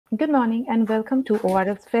Good morning and welcome to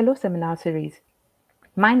ORF's Fellow Seminar Series.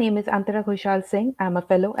 My name is Antara Ghosal Singh. I'm a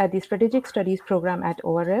fellow at the Strategic Studies program at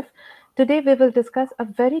ORF. Today we will discuss a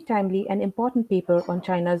very timely and important paper on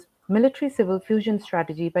China's military-civil fusion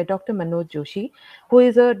strategy by Dr. Manoj Joshi, who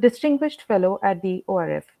is a distinguished fellow at the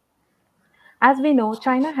ORF. As we know,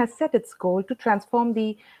 China has set its goal to transform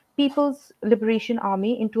the People's Liberation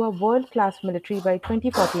Army into a world-class military by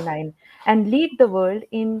 2049 and lead the world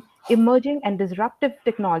in emerging and disruptive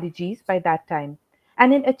technologies by that time.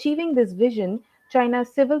 And in achieving this vision,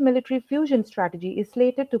 China's civil military fusion strategy is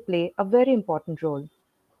slated to play a very important role.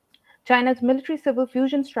 China's military civil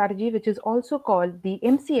fusion strategy, which is also called the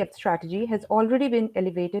MCF strategy, has already been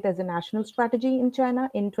elevated as a national strategy in China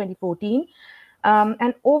in 2014.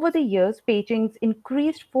 And over the years, Beijing's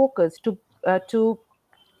increased focus to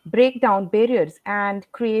break down barriers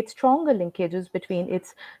and create stronger linkages between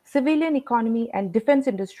its civilian economy and defense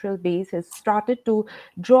industrial base has started to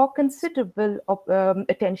draw considerable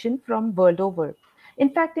attention from world over. In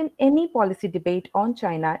fact, in any policy debate on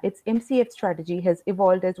China, its MCF strategy has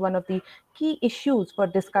evolved as one of the key issues for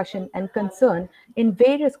discussion and concern in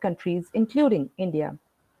various countries, including India.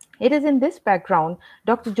 It is in this background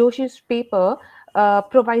Dr. Joshi's paper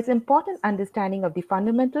provides important understanding of the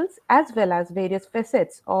fundamentals as well as various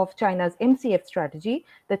facets of China's MCF strategy,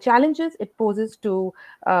 the challenges it poses to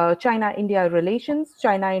China-India relations,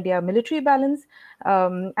 China-India military balance,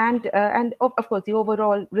 and of course the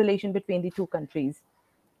overall relation between the two countries.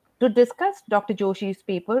 To discuss Dr. Joshi's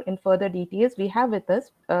paper in further details, we have with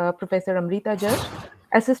us Professor Amrita Jash,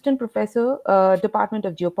 Assistant Professor, Department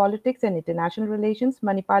of Geopolitics and International Relations,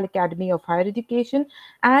 Manipal Academy of Higher Education,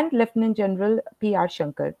 and Lieutenant General P.R.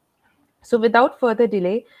 Shankar. So, without further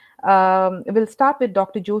delay, we'll start with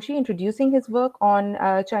Dr. Joshi introducing his work on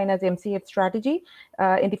China's MCF strategy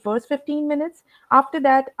in the first 15 minutes. After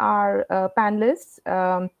that, our panelists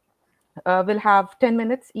will have 10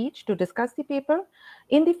 minutes each to discuss the paper.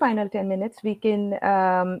 In the final 10 minutes, we can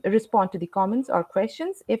respond to the comments or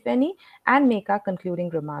questions, if any, and make our concluding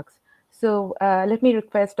remarks. So let me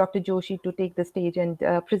request Dr. Joshi to take the stage and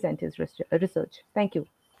present his research. Thank you.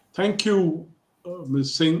 Thank you,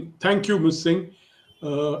 Ms. Singh. Thank you, Ms. Singh,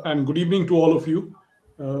 and good evening to all of you.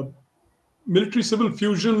 Uh, Military civil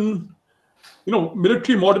fusion,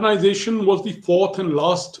 military modernization was the fourth and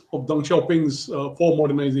last of Deng Xiaoping's four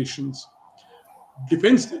modernizations.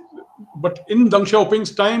 Defense, but in Deng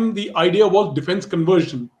Xiaoping's time, the idea was defense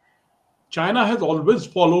conversion. China has always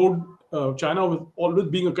followed, China always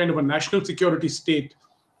being a kind of a national security state,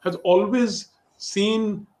 has always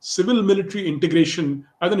seen civil military integration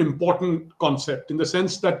as an important concept in the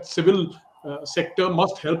sense that civil sector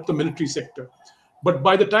must help the military sector. But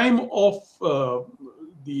by the time of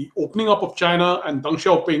the opening up of China and Deng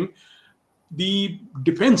Xiaoping, the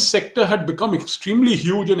defense sector had become extremely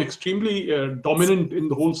huge and extremely dominant in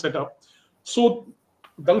the whole setup. So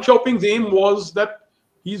Deng Xiaoping's aim was that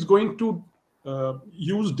he's going to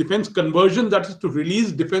use defense conversion, that is to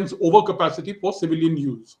release defense overcapacity for civilian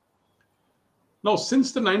use. Now,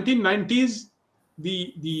 since the 1990s,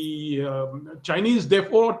 the Chinese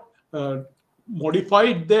therefore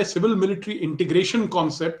modified their civil military integration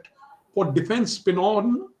concept for defense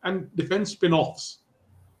spin-on and defense spin-offs.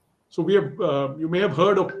 So we have, you may have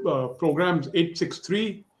heard of programs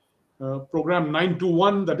 863, program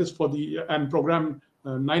 921, that is for the, and program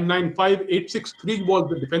 995. 863 was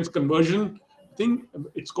the defense conversion thing.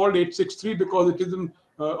 It's called 863 because it is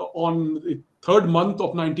on the third month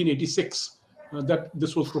of 1986 that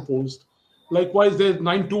this was proposed. Likewise, there's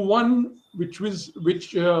 921, which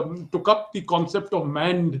took up the concept of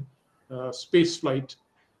manned space flight,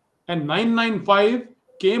 and 995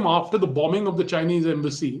 came after the bombing of the Chinese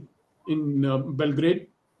embassy in Belgrade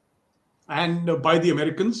and by the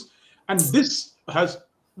Americans, and this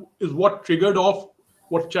is what triggered off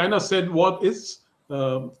what China said is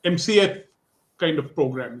MCF kind of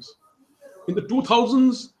programs. In the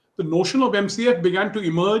 2000s, the notion of MCF began to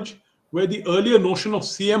emerge, where the earlier notion of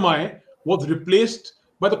CMI was replaced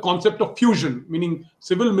by the concept of fusion, meaning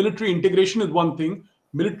civil military integration is one thing,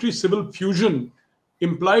 military civil fusion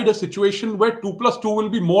implied a situation where 2 plus 2 will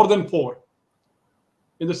be more than 4,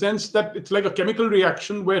 in the sense that it's like a chemical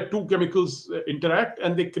reaction where two chemicals interact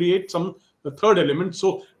and they create the third element.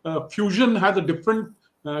 So fusion has a different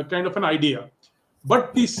kind of an idea.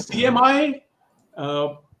 But the CMI,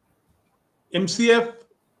 MCF,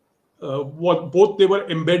 they were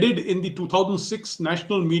embedded in the 2006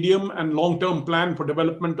 National Medium and Long-Term Plan for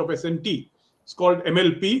Development of S&T. It's called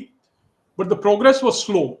MLP, but the progress was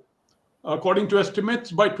slow. According to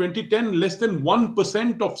estimates, by 2010, less than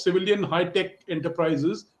 1% of civilian high-tech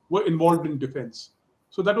enterprises were involved in defense.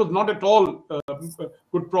 So that was not at all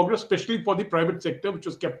good progress, especially for the private sector, which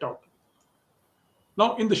was kept out.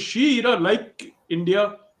 Now, in the Xi era, like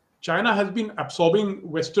India, China has been absorbing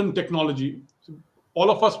Western technology.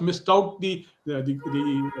 All of us missed out the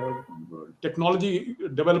technology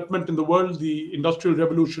development in the world. The Industrial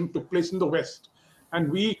Revolution took place in the West,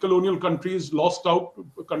 and we colonial countries lost out.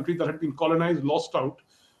 Countries that had been colonized lost out.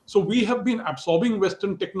 So we have been absorbing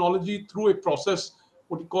Western technology through a process,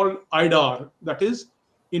 what we call IDAR, that is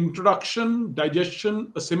introduction,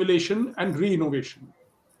 digestion, assimilation, and re-innovation.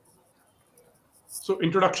 So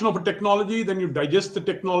introduction of a technology, then you digest the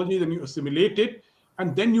technology, then you assimilate it,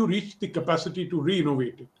 and then you reach the capacity to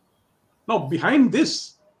re-innovate it. Now, behind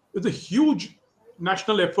this is a huge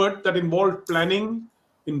national effort that involved planning,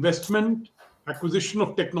 investment, acquisition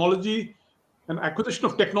of technology. And acquisition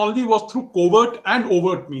of technology was through covert and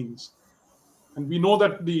overt means. And we know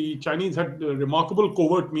that the Chinese had remarkable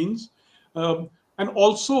covert means. And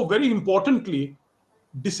also, very importantly,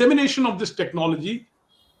 dissemination of this technology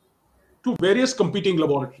to various competing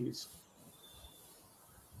laboratories.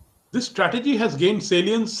 This strategy has gained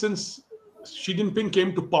salience since Xi Jinping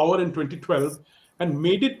came to power in 2012 and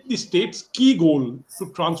made it the state's key goal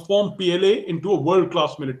to transform PLA into a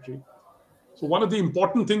world-class military. So one of the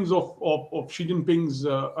important things of Xi Jinping's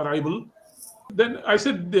arrival. Then I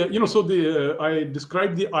said, I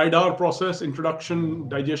described the IDAR process: introduction,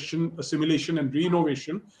 digestion, assimilation, and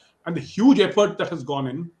re-innovation, and the huge effort that has gone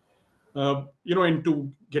in, into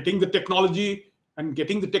getting the technology and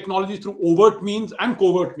getting the technology through overt means and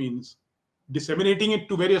covert means, disseminating it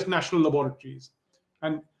to various national laboratories.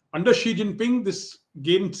 And under Xi Jinping, this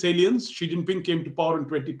gained salience. Xi Jinping came to power in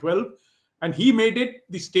 2012, and he made it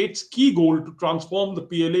the state's key goal to transform the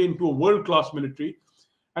PLA into a world-class military.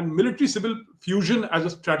 And military-civil fusion as a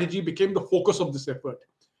strategy became the focus of this effort.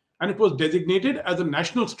 And it was designated as a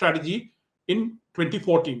national strategy in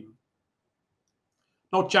 2014.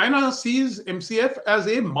 Now, China sees MCF as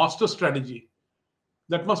a master strategy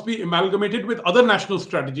that must be amalgamated with other national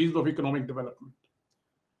strategies of economic development.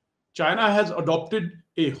 China has adopted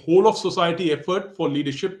a whole of society effort for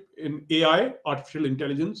leadership in AI, artificial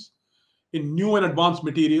intelligence, in new and advanced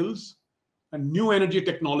materials, and new energy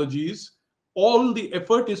technologies. All the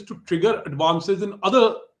effort is to trigger advances in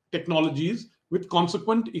other technologies with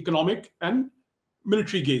consequent economic and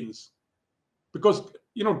military gains. Because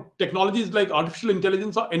technologies like artificial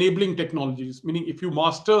intelligence are enabling technologies, meaning if you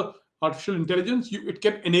master artificial intelligence, it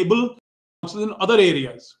can enable advances in other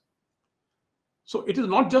areas. So it is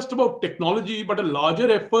not just about technology, but a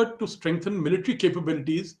larger effort to strengthen military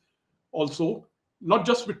capabilities also, not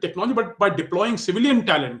just with technology, but by deploying civilian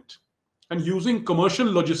talent and using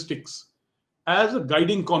commercial logistics as a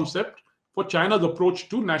guiding concept for China's approach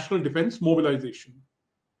to national defense mobilization.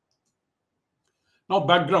 Now,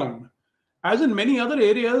 background. As in many other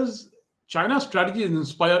areas, China's strategy is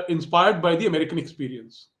inspired by the American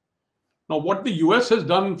experience. Now, what the US has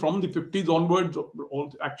done from the 50s onwards, or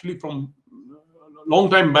actually from a long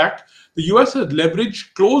time back, the US has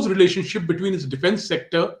leveraged close relationship between its defense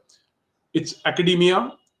sector, its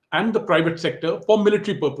academia, and the private sector for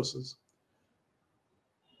military purposes.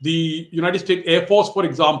 The United States Air Force, for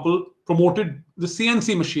example, promoted the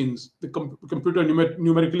CNC machines, the computer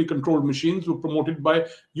numerically controlled machines, were promoted by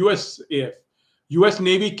USAF. US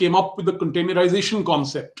Navy came up with the containerization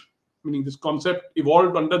concept, meaning this concept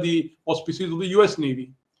evolved under the auspices of the US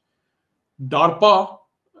Navy. DARPA,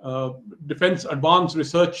 Defense Advanced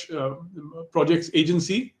Research Projects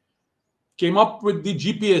Agency, came up with the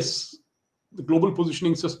GPS, the Global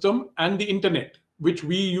Positioning System, and the Internet, which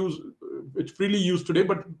we use, which freely used today,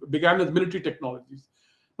 but began as military technologies.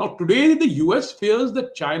 Now, today, the US fears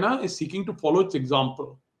that China is seeking to follow its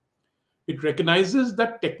example. It recognizes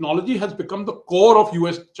that technology has become the core of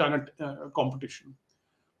US-China competition.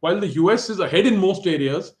 While the US is ahead in most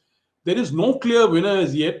areas, there is no clear winner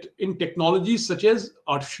as yet in technologies such as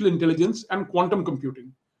artificial intelligence and quantum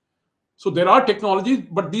computing. So there are technologies,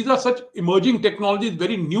 but these are such emerging technologies,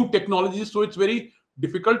 very new technologies. So it's very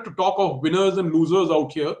difficult to talk of winners and losers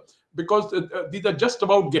out here, because these are just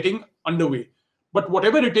about getting underway. But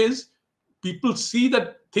whatever it is, people think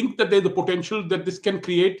that there's a potential that this can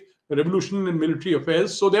create a revolution in military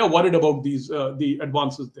affairs. So they are worried about the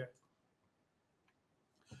advances there.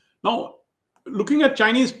 Now, looking at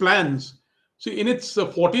Chinese plans, see, in its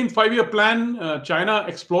 14th five-year plan, China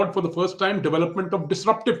explored for the first time development of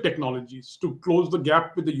disruptive technologies to close the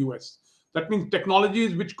gap with the US. That means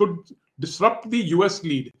technologies which could disrupt the US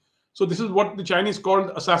lead. So this is what the Chinese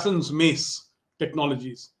called assassin's mace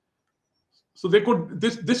technologies. So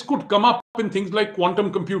this could come up in things like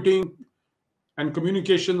quantum computing and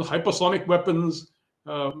communications, hypersonic weapons,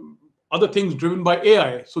 other things driven by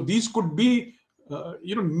AI. So these could be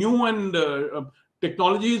new and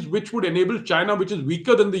technologies which would enable China, which is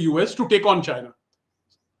weaker than the US, to take on China.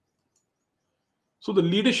 So the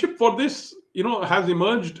leadership for this, has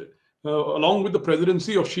emerged along with the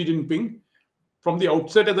presidency of Xi Jinping. From the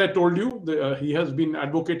outset, as I told you, he has been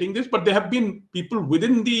advocating this, but there have been people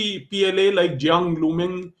within the PLA like Jiang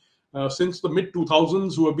Luming since the mid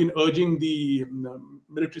 2000s who have been urging the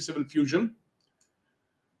military-civil fusion.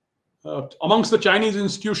 Amongst the Chinese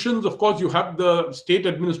institutions, of course, you have the State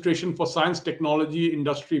Administration for Science, Technology,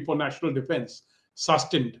 Industry for National Defense,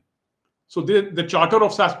 SASTIND. So the Charter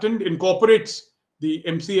of SASTIND incorporates the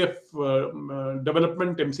MCF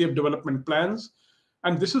development plans,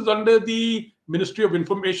 and this is under the Ministry of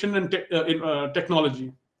Information and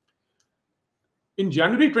Technology. In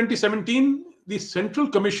January 2017, the Central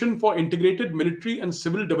Commission for Integrated Military and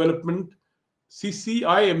Civil Development,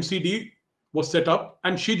 CCIMCD, was set up,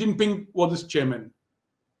 and Xi Jinping was its chairman.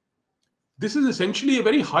 This is essentially a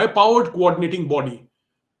very high-powered coordinating body,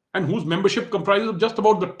 and whose membership comprises of just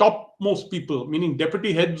about the topmost people, meaning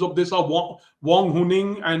deputy heads of this are Wang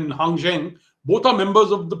Huning and Hang Zheng. Both are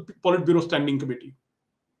members of the Politburo Standing Committee.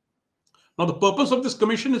 Now, the purpose of this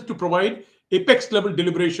commission is to provide apex-level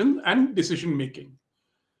deliberation and decision-making.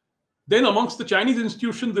 Then, amongst the Chinese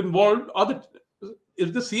institutions involved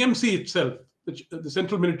is the CMC itself, the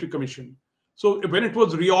Central Military Commission. So, when it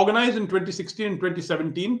was reorganized in 2016 and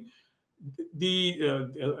 2017,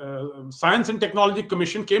 the Science and Technology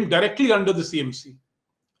Commission came directly under the CMC.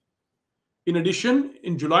 In addition,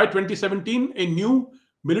 in July 2017, a new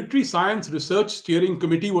Military Science Research Steering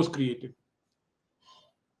Committee was created.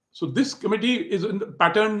 So this committee is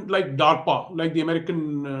patterned like DARPA, like the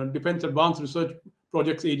American Defense Advanced Research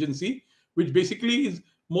Projects Agency, which basically is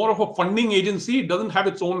more of a funding agency. It doesn't have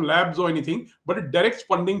its own labs or anything, but it directs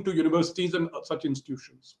funding to universities and such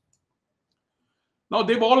institutions. Now,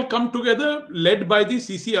 they've all come together, led by the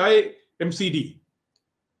CCI MCD.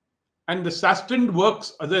 And the SASTIND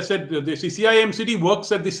works, as I said, the CCI MCD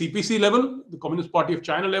works at the CPC level, the Communist Party of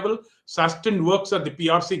China level. SASTIND works at the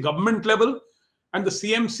PRC government level. And the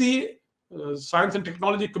CMC, Science and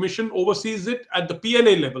Technology Commission, oversees it at the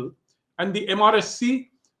PLA level. And the MSRSC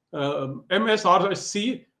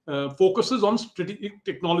focuses on strategic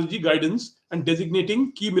technology guidance and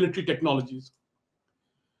designating key military technologies.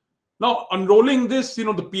 Now, unrolling this, the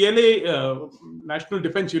PLA, National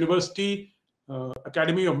Defense University,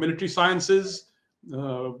 Academy of Military Sciences,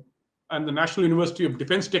 and the National University of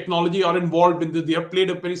Defense Technology are involved in this. They have played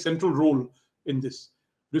a very central role in this.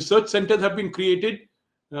 Research centers have been created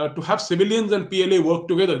to have civilians and PLA work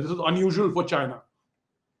together. This is unusual for China.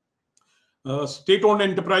 State-owned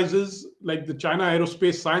enterprises like the China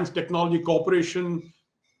Aerospace Science Technology Corporation,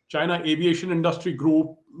 China Aviation Industry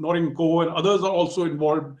Group, Norinco, and others are also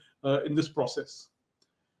involved in this process.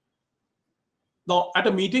 Now, at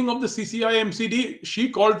a meeting of the CCI-MCD, she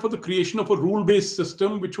called for the creation of a rule-based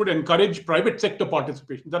system which would encourage private sector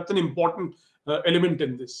participation. That's an important element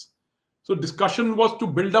in this. So discussion was to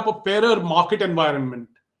build up a fairer market environment,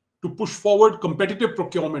 to push forward competitive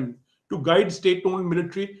procurement, to guide state-owned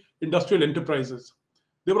military industrial enterprises.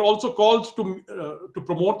 There were also calls to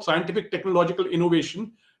promote scientific technological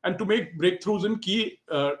innovation and to make breakthroughs in key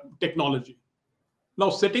technology. Now,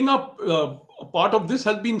 setting up, a part of this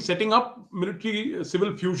has been setting up military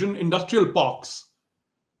civil fusion industrial parks.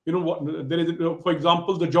 There is, for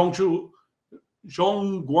example, the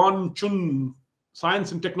Zhongguanchun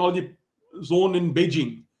Science and Technology Zone in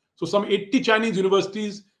Beijing. So some 80 Chinese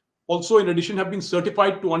universities also, in addition, have been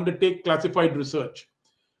certified to undertake classified research.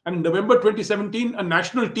 And in November 2017, a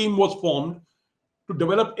national team was formed to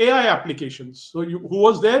develop AI applications. So who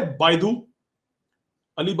was there? Baidu,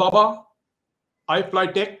 Alibaba,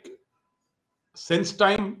 iFlyTech,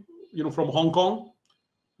 SenseTime, from Hong Kong,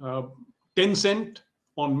 Tencent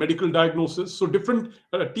on medical diagnosis. So different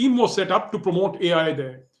team was set up to promote AI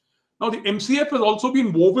there. Now, the MCF has also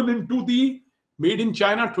been woven into the Made in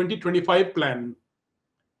China 2025 plan.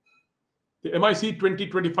 The MIC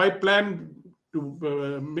 2025 plan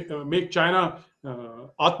to make China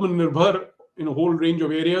Atmanirbhar in a whole range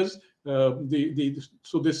of areas.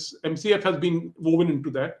 So this MCF has been woven into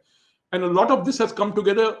that. And a lot of this has came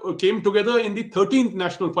together in the 13th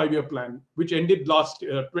National Five-Year Plan, which ended last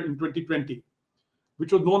in 2020,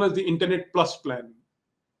 which was known as the Internet Plus Plan.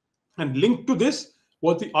 And linked to this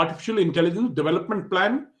was the Artificial Intelligence Development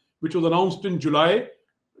Plan, which was announced in July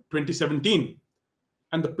 2017.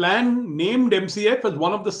 And the plan named MCF as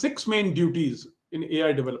one of the 6 main duties in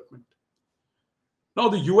AI development. Now,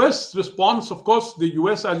 the US response, of course, the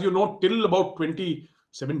US, as you know, till about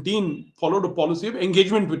 2017, followed a policy of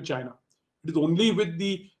engagement with China. It is only with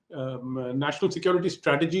the national security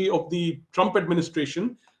strategy of the Trump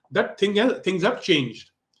administration, that things have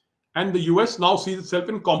changed. And the US now sees itself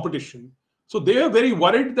in competition. So they are very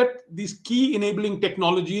worried that these key enabling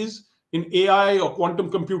technologies in AI or quantum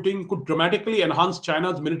computing could dramatically enhance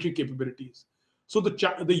China's military capabilities. So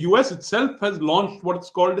the US itself has launched what's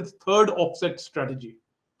called its third offset strategy.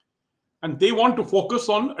 And they want to focus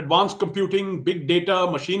on advanced computing, big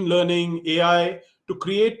data, machine learning, AI to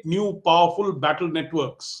create new powerful battle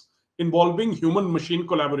networks involving human machine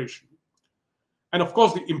collaboration. And of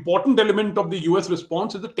course, the important element of the US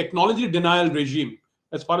response is the technology denial regime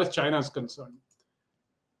as far as China is concerned.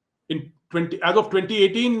 As of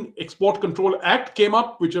 2018, Export Control Act came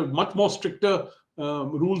up, which are much more stricter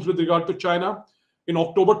rules with regard to China. In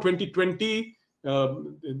October 2020,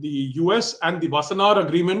 the US and the Wassenaar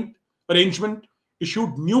arrangement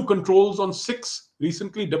issued new controls on 6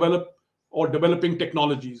 recently developed or developing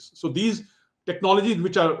technologies. So these technologies,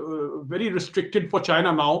 which are very restricted for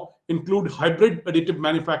China now, include hybrid additive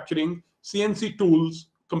manufacturing, CNC tools,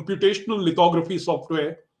 computational lithography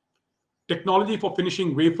software, technology for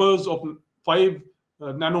finishing wafers of 5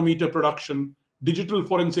 nanometer production, digital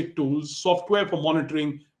forensic tools, software for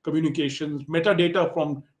monitoring communications, metadata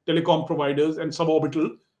from telecom providers, and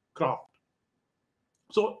suborbital craft.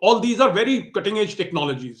 So all these are very cutting edge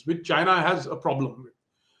technologies, which China has a problem with.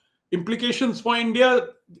 Implications for India,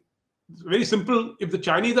 very simple. If the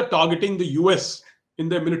Chinese are targeting the US in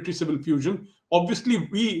their military civil fusion, obviously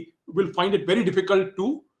we will find it very difficult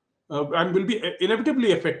to and will be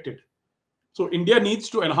inevitably affected. So India needs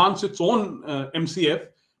to enhance its own MCF,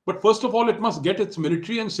 but first of all, it must get its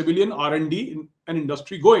military and civilian R&D and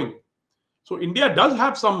industry going. So India does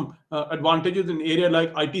have some advantages in area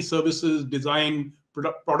like IT services, design,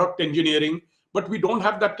 product engineering, but we don't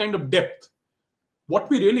have that kind of depth. What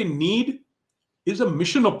we really need is a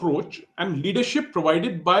mission approach and leadership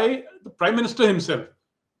provided by the Prime Minister himself.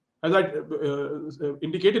 As I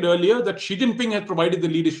indicated earlier, that Xi Jinping has provided the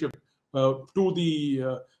leadership to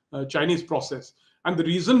the Chinese process. And the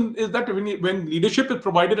reason is that when leadership is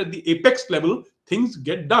provided at the apex level, things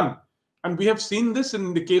get done. And we have seen this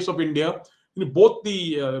in the case of India. Both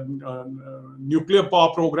the nuclear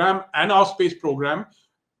power program and our space program,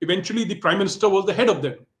 eventually the Prime Minister was the head of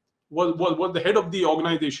them, was the head of the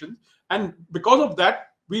organization. And because of that,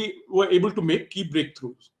 we were able to make key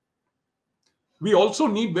breakthroughs. We also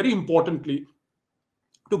need, very importantly,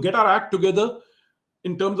 to get our act together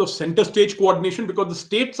in terms of center stage coordination, because the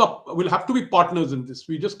states will have to be partners in this.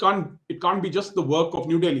 It can't be just the work of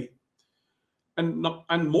New Delhi.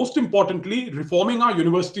 And most importantly, reforming our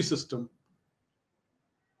university system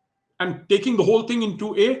and taking the whole thing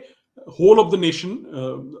into a whole of the nation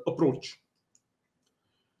approach.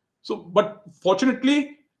 So, but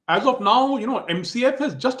fortunately, as of now, MCF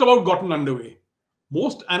has just about gotten underway.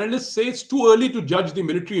 Most analysts say it's too early to judge the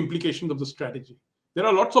military implications of the strategy. There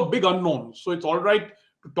are lots of big unknowns. So it's all right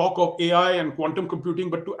to talk of AI and quantum computing,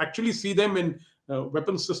 but to actually see them in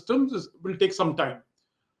weapon systems will take some time.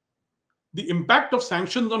 The impact of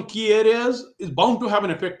sanctions on key areas is bound to have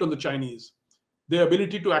an effect on the Chinese. Their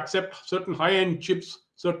ability to accept certain high-end chips,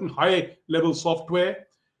 certain high-level software.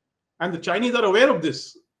 And the Chinese are aware of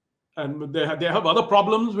this. And they have other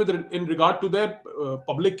problems in regard to their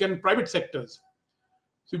public and private sectors.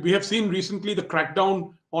 So we have seen recently the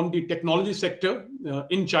crackdown on the technology sector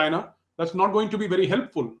in China. That's not going to be very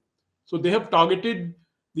helpful. So they have targeted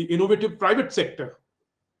the innovative private sector.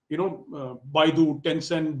 Baidu,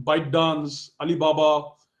 Tencent, ByteDance,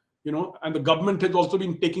 Alibaba, and the government has also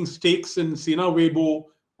been taking stakes in Sina Weibo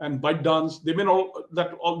and ByteDance.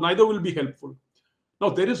 Neither will be helpful. Now,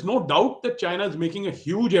 there is no doubt that China is making a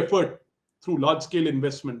huge effort through large-scale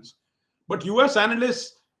investments. But US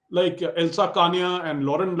analysts like Elsa Kania and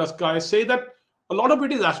Lauren Laskai say that a lot of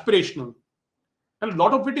it is aspirational. And a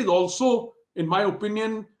lot of it is also, in my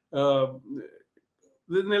opinion, there's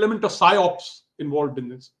an element of psyops involved in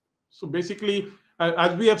this. So basically,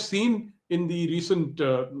 as we have seen in the recent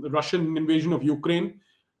Russian invasion of Ukraine,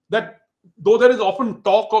 that though there is often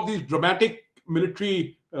talk of these dramatic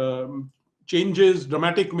military changes, the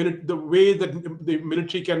way that the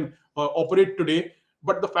military can operate today,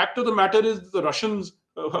 but the fact of the matter is the Russians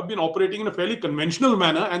have been operating in a fairly conventional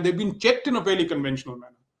manner, and they've been checked in a fairly conventional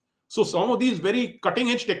manner. So some of these very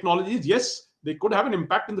cutting-edge technologies, yes, they could have an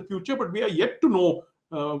impact in the future, but we are yet to know,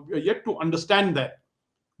 we are yet to understand that.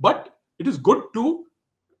 But it is good to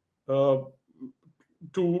with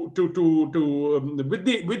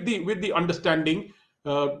the understanding,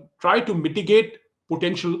 try to mitigate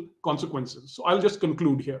potential consequences. So I'll just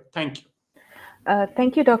conclude here. Thank you.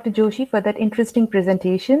 Thank you, Dr. Joshi, for that interesting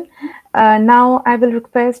presentation. Now I will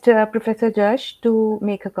request Professor Jash to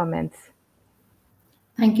make her comments.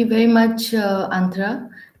 Thank you very much, Antara.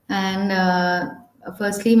 And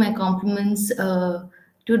firstly, my compliments to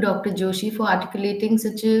Dr. Joshi for articulating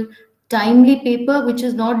such a timely paper, which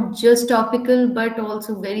is not just topical but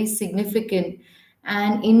also very significant.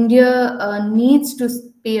 And India needs to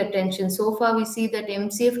pay attention. So far, we see that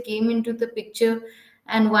MCF came into the picture,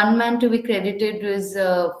 and one man to be credited was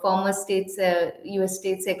former US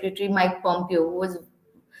State Secretary Mike Pompeo, who was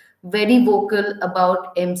very vocal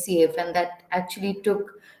about MCF, and that actually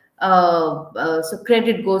took so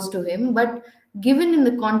credit goes to him. But given in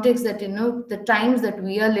the context that the times that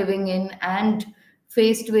we are living in, and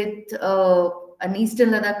faced with an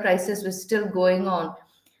Eastern Ladakh crisis was still going on,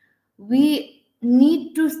 we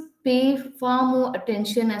need to pay far more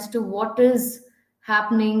attention as to what is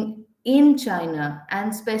happening in China,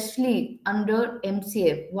 and especially under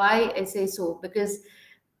MCF. Why I say so? Because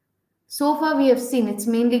so far we have seen it's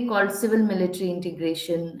mainly called civil military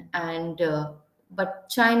integration, and but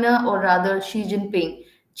China, or rather Xi Jinping,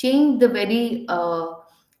 changed the very uh,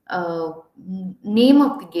 name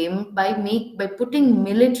of the game by putting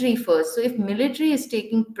military first. So if military is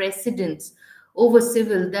taking precedence over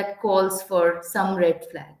civil, that calls for some red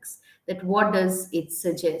flags. That what does it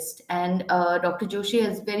suggest? And Dr. Joshi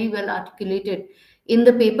has very well articulated in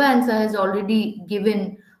the paper, and so has already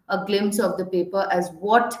given a glimpse of the paper as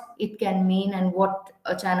what it can mean and what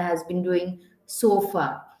China has been doing so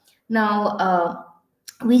far. Now,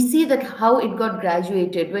 we see that how it got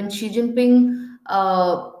graduated when Xi Jinping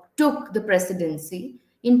took the presidency.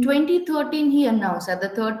 In 2013, he announced at the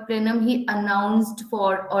third plenum, he announced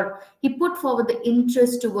for, or he put forward the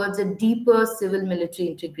interest towards a deeper civil military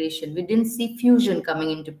integration. We didn't see fusion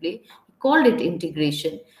coming into play, he called it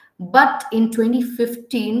integration. But in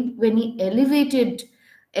 2015, when he elevated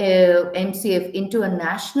MCF into a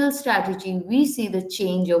national strategy, we see the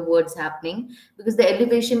change of words happening, because the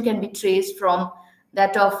elevation can be traced from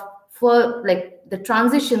that of, for like the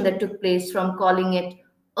transition that took place from calling it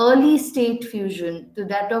early state fusion to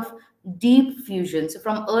that of deep fusion. So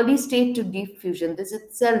from early state to deep fusion, this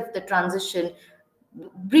itself, the transition,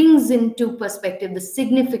 brings into perspective the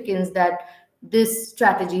significance that this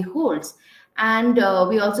strategy holds. And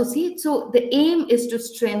we also see, so the aim is to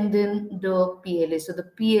strengthen the PLA. So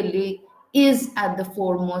the PLA is at the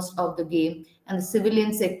foremost of the game, and the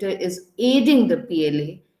civilian sector is aiding the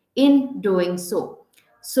PLA in doing so.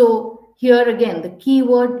 So here again, the key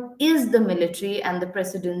word is the military, and the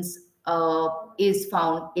precedence is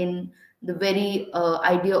found in the very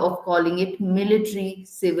idea of calling it military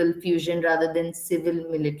civil fusion rather than civil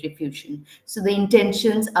military fusion. So the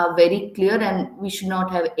intentions are very clear, and we should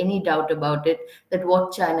not have any doubt about it, that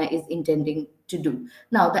what China is intending to do.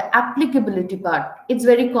 Now, the applicability part, it's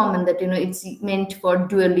very common that it's meant for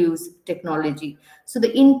dual use technology. So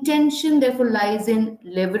the intention therefore lies in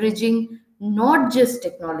leveraging not just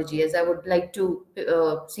technology, as I would like to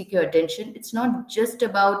seek your attention. It's not just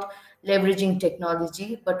about leveraging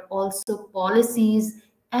technology, but also policies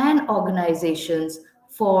and organizations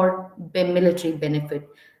for military benefit.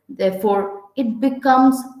 Therefore, it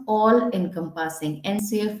becomes all encompassing.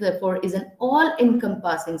 NCF, therefore, is an all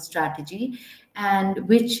encompassing strategy, and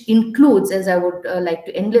which includes, as I would like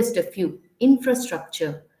to enlist a few,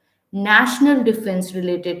 infrastructure, national defense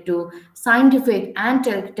related to scientific and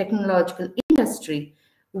technological industry,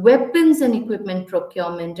 weapons and equipment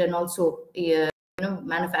procurement, and also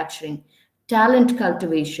manufacturing, talent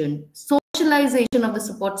cultivation, socialization of the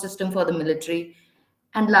support system for the military,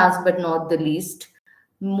 and last but not the least,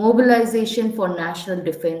 mobilization for national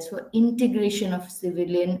defense, for integration of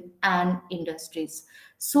civilian and industries.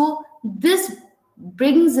 So this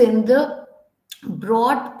brings in the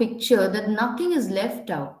broad picture that nothing is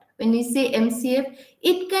left out. When we say MCF,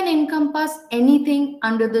 it can encompass anything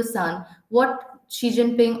under the sun, what Xi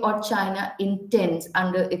Jinping or China intends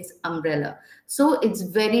under its umbrella. So it's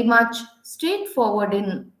very much straightforward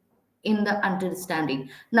in the understanding.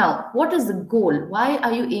 Now, what is the goal? Why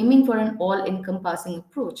are you aiming for an all-encompassing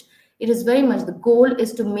approach? It is very much, the goal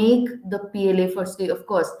is to make the PLA, firstly, of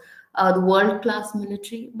course, the world-class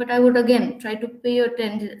military. But I would again try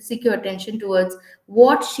to seek your attention towards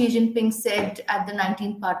what Xi Jinping said at the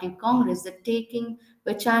 19th Party Congress, that taking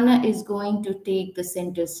where China is going to take the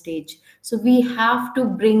center stage. So we have to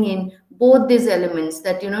bring in both these elements,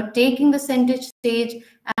 that taking the center stage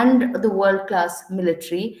and the world-class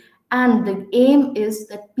military. And the aim is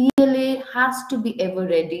that PLA has to be ever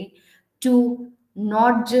ready to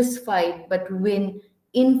not just fight but win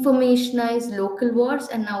informationized local wars,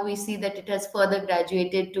 and now we see that it has further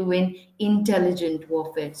graduated to an intelligent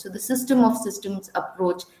warfare. So the system of systems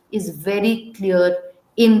approach is very clear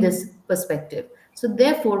in this perspective. So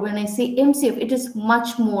therefore, when I say MCF, it is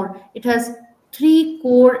much more. It has three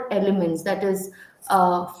core elements. That is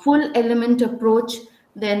full element approach,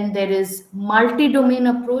 then there is multi-domain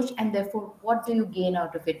approach, and therefore what do you gain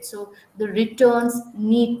out of it? So the returns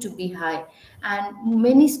need to be high, and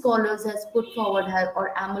many scholars has put forward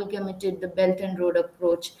or amalgamated the belt and road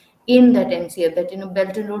approach in that MCF, that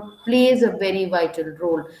belt and road plays a very vital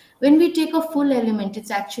role. When we take a full element,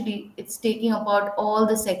 it's taking about all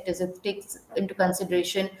the sectors. It takes into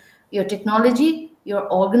consideration your technology,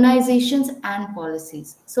 your organizations, and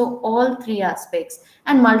policies. So all three aspects.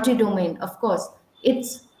 And multi-domain, of course,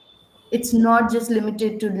 it's it's not just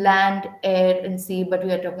limited to land, air, and sea, but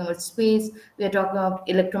we are talking about space, we are talking about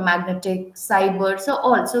electromagnetic, cyber, so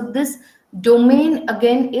all. So this domain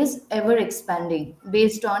again is ever expanding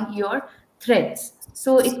based on your threats.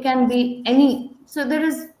 So it can be any, so there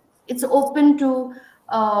is, it's open to,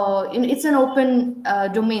 it's an open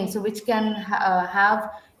domain, so which can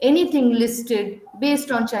have anything listed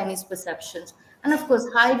based on Chinese perceptions. And of course,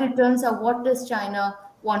 high returns are what does China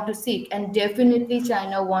want to seek, and definitely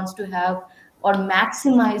China wants to have or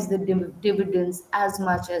maximize the dividends as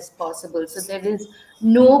much as possible. So there is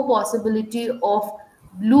no possibility of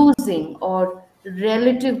losing or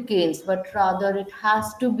relative gains, but rather it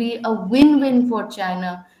has to be a win-win for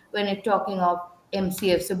China when it's talking of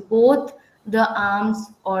MCF. So both the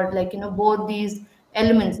arms, or both these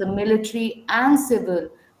elements, the military and civil,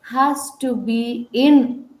 has to be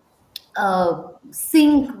in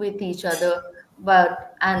sync with each other,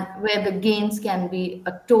 but and where the gains can be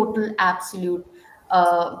a total absolute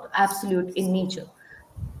in nature.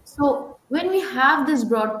 So when we have this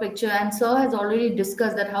broad picture, and Sir has already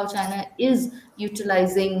discussed that how China is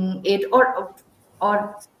utilizing it, or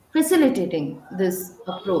facilitating this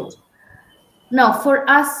approach. Now, for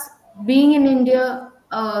us being in India,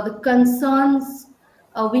 the concerns,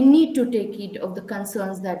 we need to take heed of the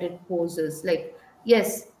concerns that it poses. Like,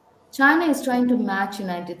 yes, China is trying to match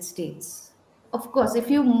United States. Of course, if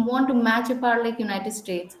you want to match a power like United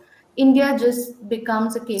States, India just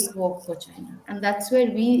becomes a cakewalk for China, and that's where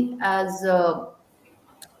we uh,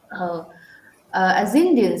 as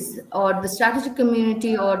Indians, or the strategic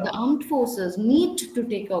community, or the armed forces need to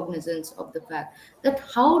take cognizance of the fact that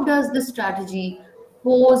how does the strategy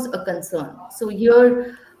pose a concern. So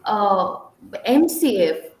here,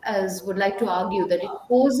 MCF, as would like to argue, that it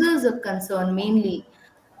poses a concern mainly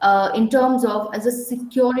in terms of as a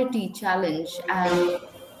security challenge. And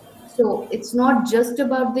so it's not just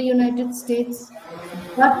about the United States,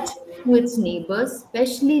 but to its neighbors,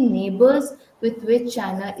 especially neighbors with which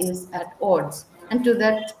China is at odds. And to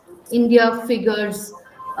that, India figures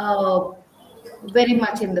very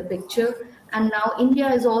much in the picture. And now India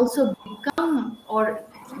has also become, or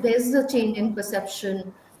there's a change in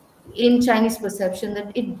perception, in Chinese perception,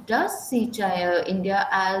 that it does see China, India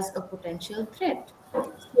as a potential threat.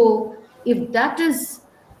 So if that is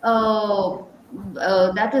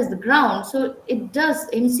the ground, so it does,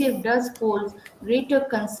 MCF does pose greater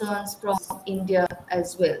concerns from India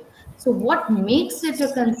as well. So what makes it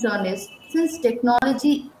a concern is, since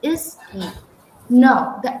technology is key,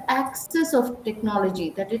 now the access of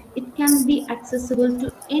technology, that it can be accessible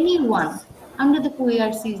to anyone under the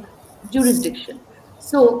PRC's jurisdiction.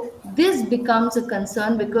 So this becomes a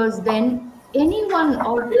concern, because then anyone,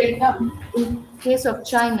 or in case of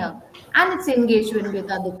China and its engagement with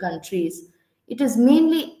other countries, it is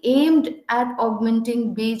mainly aimed at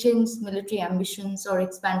augmenting Beijing's military ambitions or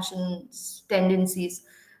expansion tendencies,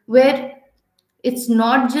 where it's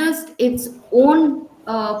not just its own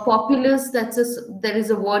populace, there is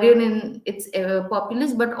a warrior in its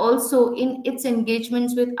populace, but also in its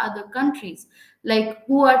engagements with other countries, like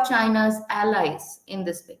who are China's allies in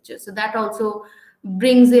this picture. So that also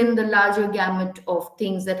brings in the larger gamut of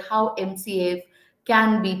things, that how MCF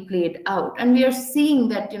can be played out. And we are seeing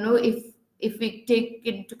that, if we take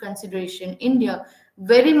into consideration India,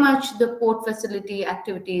 very much the port facility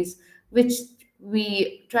activities, which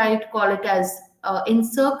we try to call it as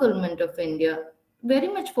encirclement of India, very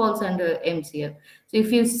much falls under MCF. So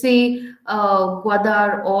if you say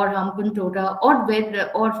Gwadar or Hampantora,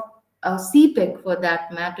 or CPEC for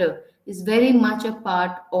that matter, is very much a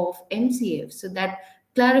part of MCF. So that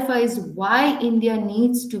clarifies why India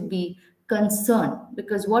needs to be concerned,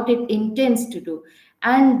 because what it intends to do.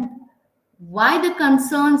 And why the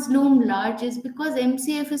concerns loom large is because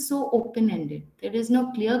MCF is so open-ended. There is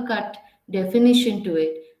no clear-cut definition to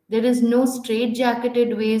it. There is no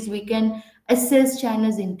straight-jacketed ways we can assess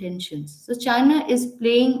China's intentions. So China is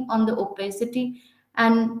playing on the opacity,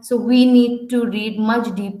 and so we need to read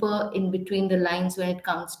much deeper in between the lines when it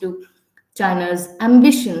comes to China's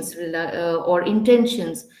ambitions or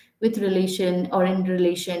intentions with relation or in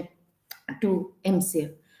relation to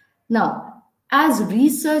MCF. Now, as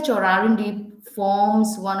research or R&D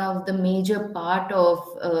forms one of the major part of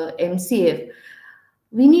MCF,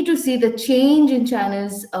 we need to see the change in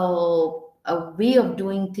China's way of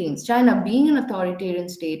doing things. China being an authoritarian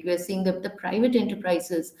state, we are seeing that the private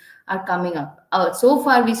enterprises are coming up. So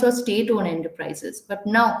far, we saw state-owned enterprises, but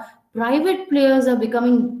now private players are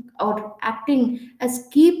becoming or acting as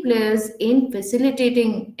key players in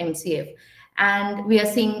facilitating MCF. And we are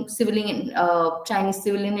seeing civilian Chinese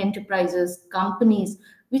civilian enterprises, companies,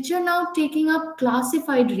 which are now taking up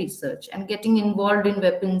classified research and getting involved in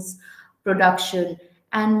weapons production,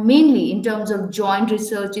 and mainly in terms of joint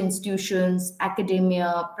research institutions,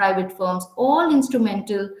 academia, private firms, all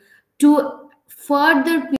instrumental to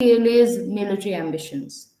further PLA's military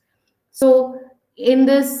ambitions. So, in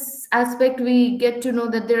this aspect, we get to know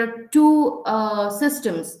that there are two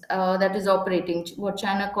systems that is operating, what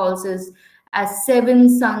China calls as seven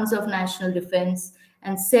sons of national defense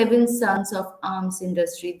and seven sons of arms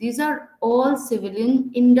industry. These are all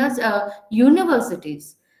civilian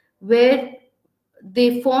universities where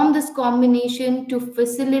they form this combination to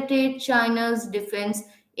facilitate China's defense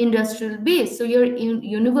industrial base. So your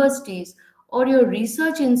universities or your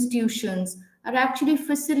research institutions are actually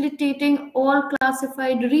facilitating all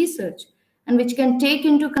classified research, and which can take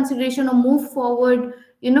into consideration or move forward,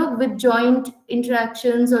 with joint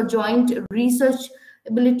interactions or joint research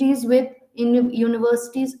abilities with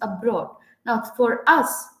universities abroad. Now, for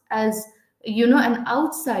us as an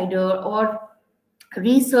outsider or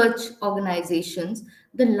research organizations,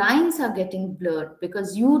 the lines are getting blurred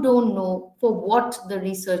because you don't know for what the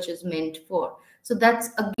research is meant for. So that's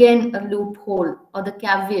again a loophole or the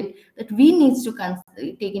caveat that we need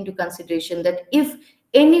to take into consideration, that if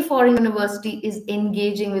any foreign university is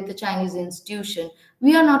engaging with a Chinese institution,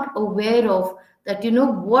 we are not aware of that,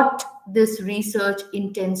 what this research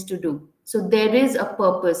intends to do. So there is a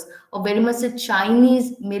purpose, or very much a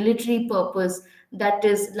Chinese military purpose, that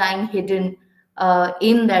is lying hidden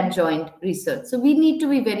in that joint research. So we need to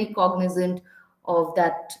be very cognizant of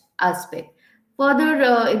that aspect. Further,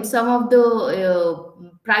 in some of the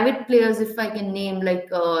private players, if I can name, like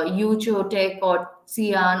Yucho Tech or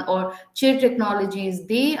Xi'an or Cheer Technologies,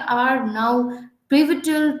 they are now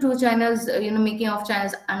pivotal to China's, making of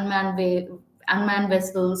China's unmanned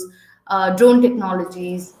vessels, drone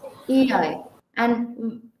technologies, AI,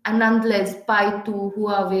 and nonetheless, Pi2,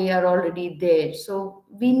 Huawei are already there. So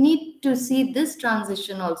we need to see this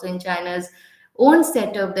transition also in China's own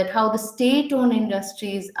setup, that how the state-owned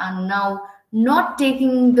industries are now not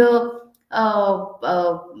taking the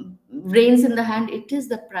reins in the hand. It is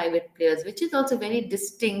the private players, which is also very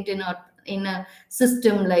distinct in a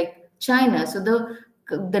system like China. So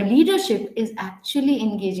the leadership is actually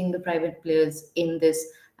engaging the private players in this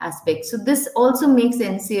aspect. So this also makes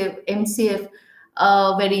MCF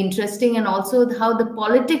very interesting, and also how the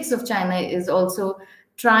politics of China is also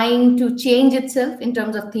trying to change itself in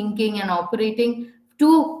terms of thinking and operating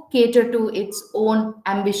to cater to its own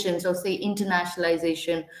ambitions, or say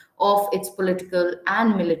internationalization of its political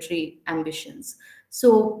and military ambitions.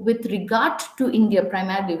 So with regard to India,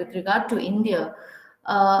 primarily with regard to India,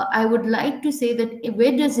 I would like to say that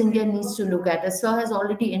where does India needs to look at? As Sir has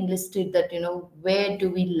already enlisted that, where do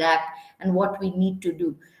we lack and what we need to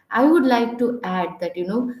do. I would like to add that,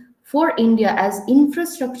 for India, as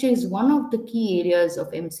infrastructure is one of the key areas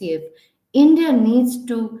of MCF, India needs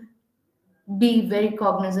to be very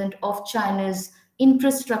cognizant of China's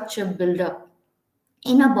infrastructure buildup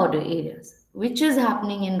in our border areas, which is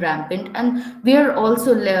happening in rampant, and we are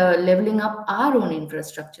also leveling up our own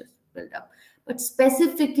infrastructure buildup. But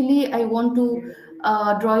specifically, I want to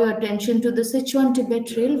draw your attention to the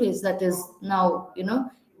Sichuan-Tibet railways that is now,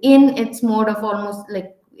 in its mode of almost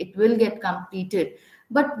like it will get completed.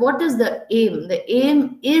 But what is the aim? The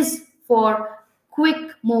aim is for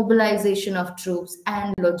quick mobilization of troops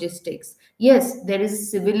and logistics. Yes, there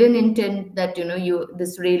is civilian intent that,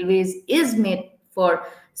 this railways is made for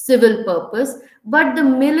civil purpose, but the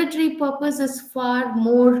military purpose is far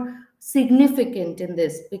more significant in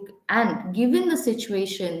this. And given the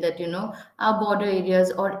situation that, our border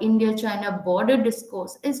areas or India-China border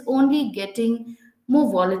discourse is only getting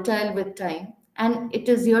more volatile with time, and it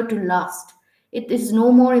is here to last. It is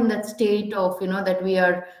no more in that state of, that we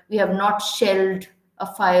have not shelled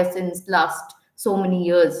a fire since last so many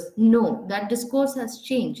years. No, that discourse has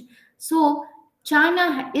changed. So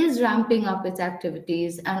China is ramping up its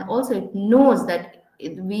activities, and also it knows that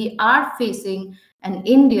we are facing an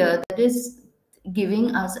India that is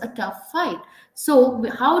giving us a tough fight. So,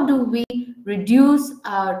 how do we reduce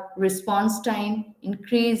our response time,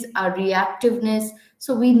 increase our reactiveness?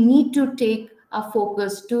 So, we need to take our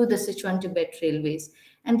focus to the Sichuan Tibet railways.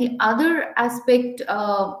 And the other aspect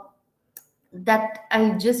that I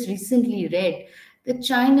just recently read, that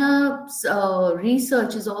China's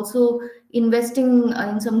research is also investing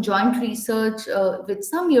in some joint research with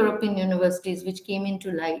some European universities, which came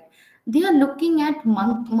into light. They are looking at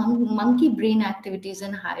monkey brain activities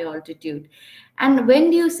in high altitude. And when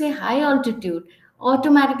do you say high altitude?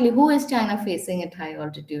 Automatically, who is China facing at high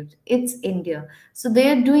altitude? It's India. So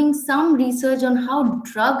they are doing some research on how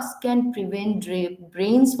drugs can prevent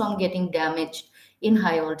brains from getting damaged in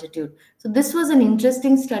high altitude. So this was an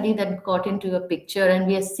interesting study that got into a picture, and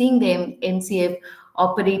we are seeing the MCF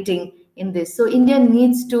operating in this. So India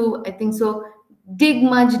needs to, I think so, dig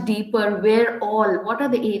much deeper what are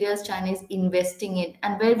the areas China is investing in,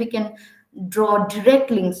 and where we can draw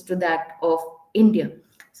direct links to that of India.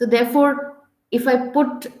 So therefore, if I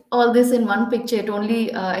put all this in one picture, it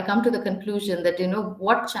only I come to the conclusion that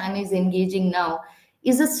what China is engaging now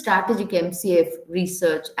is a strategic MCF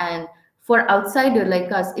research, and for outsider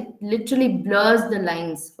like us, it literally blurs the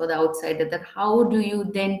lines for the outsider. That how do you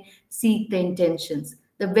then seek the intentions?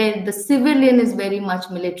 The civilian is very much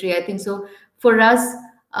military. I think so. For us,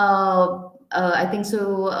 I think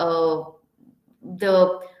so.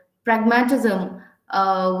 The pragmatism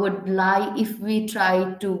would lie if we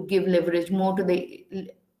try to give leverage more to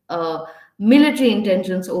the military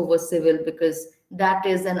intentions over civil, because that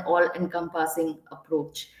is an all-encompassing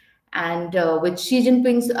approach. And with Xi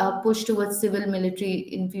Jinping's push towards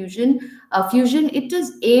civil-military fusion, it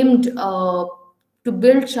is aimed to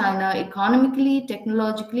build China economically,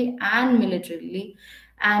 technologically, and militarily,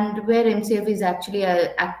 and where MCF is actually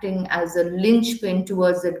acting as a linchpin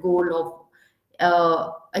towards that goal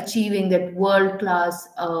of achieving that world-class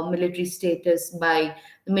military status by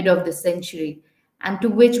the mid of the century, and to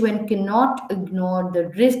which one cannot ignore the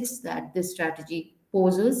risks that this strategy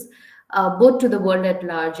poses, both to the world at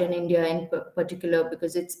large and India in particular,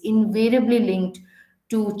 because it's invariably linked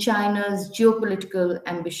to China's geopolitical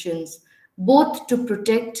ambitions, both to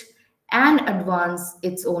protect and advance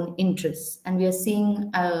its own interests. And we are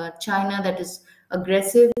seeing China that is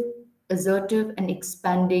aggressive, assertive, and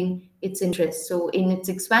expanding its interests. So, in its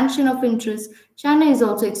expansion of interests, China is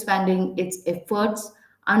also expanding its efforts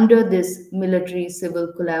under this military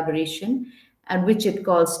civil collaboration, and which it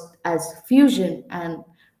calls as fusion. And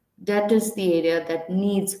that is the area that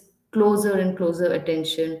needs closer and closer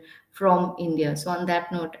attention from India. So, on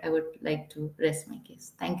that note, I would like to rest my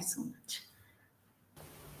case. Thank you so much.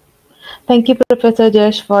 Thank you, Professor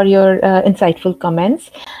Jash, for your insightful comments.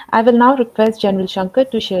 I will now request General Shankar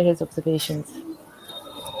to share his observations.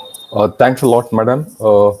 Thanks a lot, madam.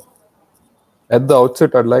 At the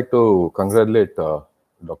outset, I'd like to congratulate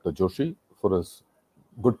Dr. Joshi for his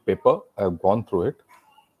good paper. I've gone through it.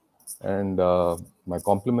 And my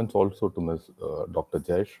compliments also to Ms. Dr.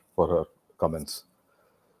 Jash for her comments.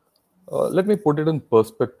 Let me put it in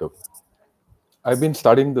perspective. I've been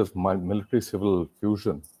studying this military-civil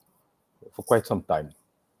fusion for quite some time.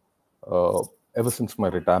 Ever since my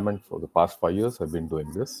retirement for the past 5 years, I've been doing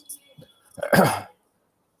this.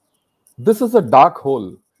 This is a dark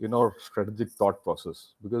hole in our strategic thought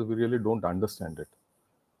process because we really don't understand it.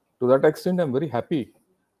 To that extent, I'm very happy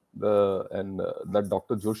that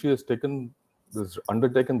Dr. Joshi has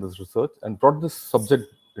undertaken this research and brought this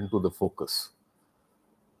subject into the focus,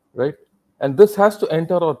 right? And this has to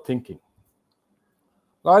enter our thinking.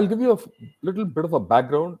 Now, I'll give you a little bit of a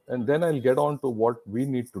background, and then I'll get on to what we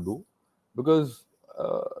need to do, because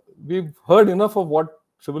we've heard enough of what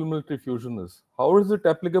civil-military fusion is. How is it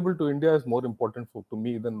applicable to India is more important to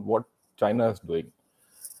me than what China is doing,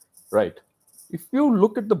 right? If you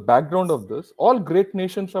look at the background of this, all great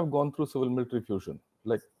nations have gone through civil-military fusion.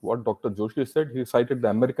 Like what Dr. Joshi said, he cited the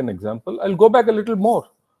American example. I'll go back a little more.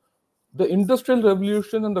 The Industrial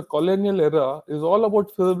Revolution and the colonial era is all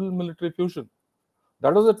about civil-military fusion.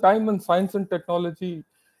 That was a time when science and technology,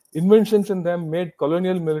 inventions in them made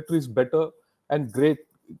colonial militaries better and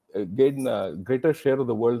gain a greater share of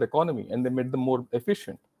the world economy, and they made them more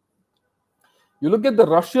efficient. You look at the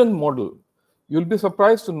Russian model, you'll be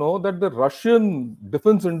surprised to know that the Russian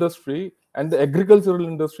defense industry and the agricultural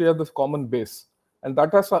industry have this common base. And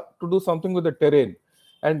that has to do something with the terrain.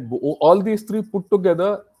 And all these three put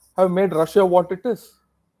together have made Russia what it is,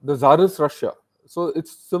 the Tsarist Russia. So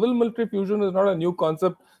it's civil-military fusion is not a new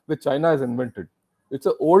concept which China has invented. It's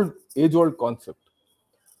an age-old concept.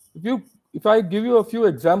 If you if I give you a few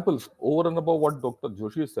examples over and above what Dr.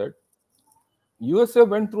 Joshi said, USA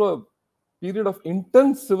went through a period of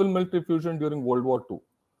intense civil military fusion during World War II.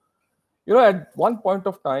 At one point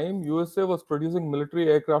of time, USA was producing military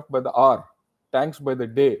aircraft by the hour, tanks by the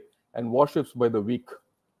day, and warships by the week,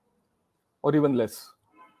 or even less.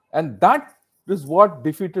 And that is what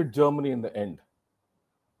defeated Germany in the end.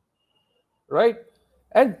 Right?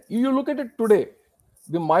 And you look at it today,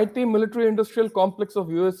 the mighty military industrial complex of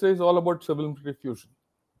USA is all about civil military fusion.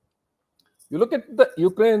 You look at the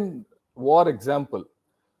Ukraine war example,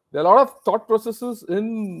 there are a lot of thought processes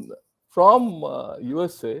from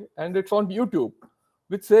USA, and it's on YouTube,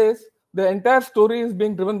 which says the entire story is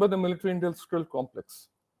being driven by the military industrial complex.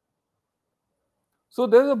 So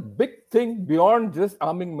there's a big thing beyond just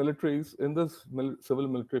arming militaries in this civil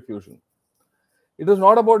military fusion. It is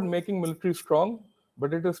not about making military strong,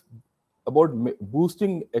 but it is about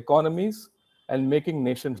boosting economies and making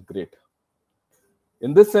nations great.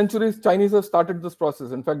 In this century, Chinese have started this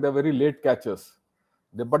process. In fact, they're very late catchers,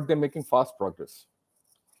 but they're making fast progress.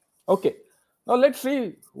 Okay, now let's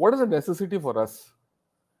see what is a necessity for us.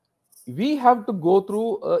 We have to go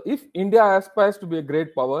through, if India aspires to be a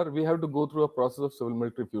great power, we have to go through a process of civil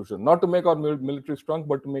military fusion, not to make our military strong,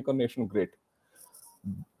 but to make our nation great.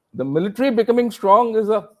 The military becoming strong is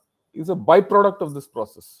a byproduct of this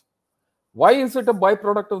process. Why is it a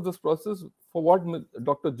byproduct of this process? For what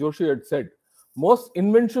Dr. Joshi had said, most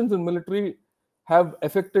inventions in military have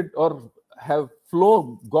affected or have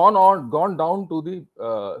gone down to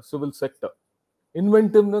the civil sector.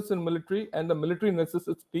 Inventiveness in military and the military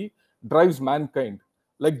necessity drives mankind,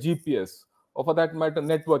 like GPS, or for that matter,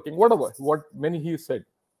 networking, whatever, what many he said.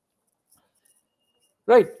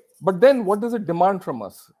 Right. But then what does it demand from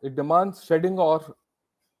us? It demands shedding our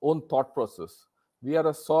own thought process. We are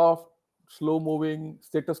a soft, slow-moving,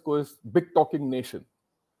 status quo, big-talking nation.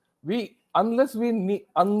 Unless we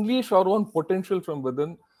unleash our own potential from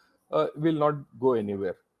within, will not go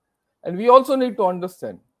anywhere. And we also need to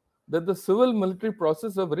understand that the civil military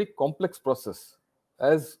process is a very complex process,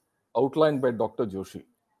 as outlined by Dr. Joshi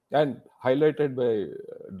and highlighted by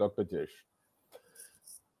Dr. Jash.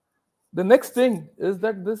 The next thing is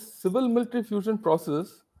that this civil military fusion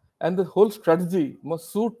process and the whole strategy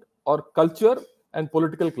must suit our culture and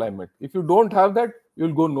political climate. If you don't have that,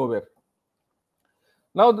 you'll go nowhere.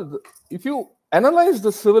 Now, if you analyze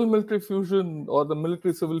the civil military fusion or the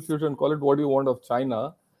military civil fusion, call it what you want, of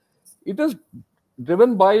China, it is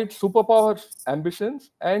driven by its superpower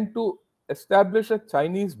ambitions and to establish a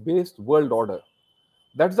Chinese-based world order.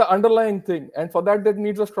 That's the underlying thing. And for that, it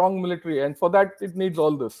needs a strong military. And for that, it needs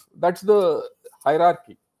all this. That's the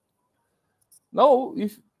hierarchy. Now,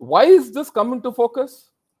 why is this come into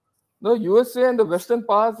focus? The USA and the Western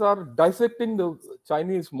powers are dissecting the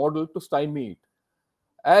Chinese model to stymie it.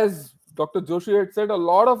 As Dr. Joshi had said, a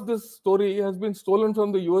lot of this story has been stolen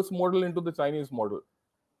from the US model into the Chinese model.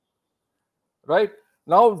 Right?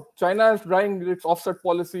 Now, China is trying its offset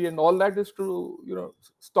policy, and all that is to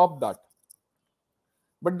stop that.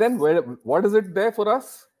 But then what is it there for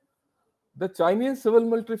us? The Chinese civil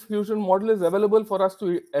military fusion model is available for us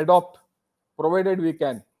to adopt, provided we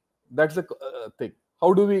can. That's the thing.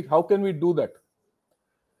 How can we do that?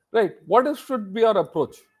 Right? Should be our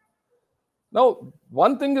approach? Now,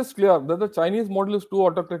 one thing is clear, that the Chinese model is too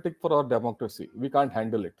autocratic for our democracy. We can't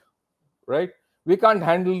handle it. Right? We can't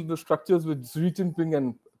handle the structures which Xi Jinping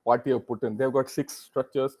and party have put in. They've got 6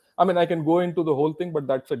 structures. I mean, I can go into the whole thing, but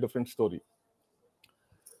that's a different story.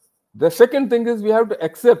 The second thing is we have to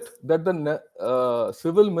accept that the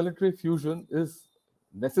civil military fusion is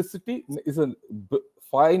a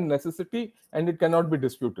fine necessity, and it cannot be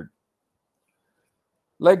disputed.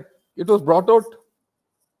 Like it was brought out,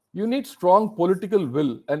 you need strong political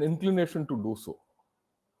will and inclination to do so.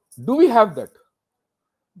 Do we have that?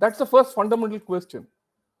 That's the first fundamental question.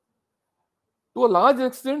 To a large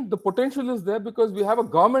extent, the potential is there because we have a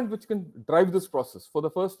government which can drive this process for the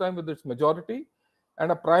first time with its majority,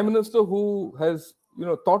 and a prime minister who has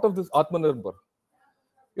thought of this Atmanirbhar.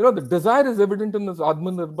 The desire is evident in this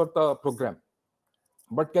Atmanirbharta program.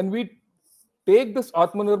 But can we take this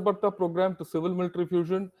Atmanirbharta program to civil military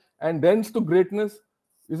fusion and thence to greatness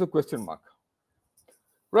is a question mark.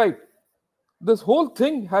 Right. This whole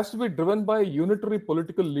thing has to be driven by unitary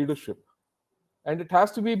political leadership, and it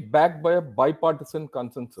has to be backed by a bipartisan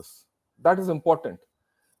consensus. That is important.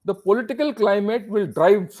 The political climate will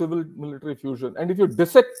drive civil military fusion, and if you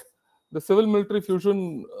dissect the civil military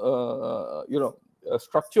fusion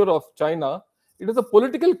structure of China, it is a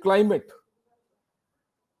political climate,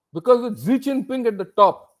 because with Xi Jinping at the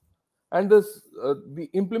top and the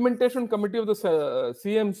implementation committee of the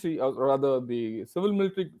CMC, or rather the civil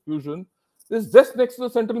military fusion, It's just next to the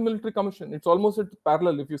Central Military Commission. It's almost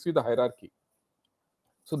parallel if you see the hierarchy.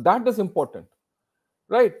 So that is important,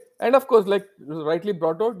 right? And of course, like rightly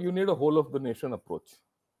brought out, you need a whole of the nation approach.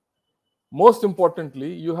 Most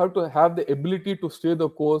importantly, you have to have the ability to stay the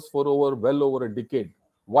course for well over a decade.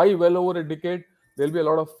 Why well over a decade? There'll be a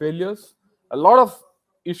lot of failures. A lot of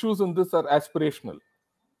issues in this are aspirational.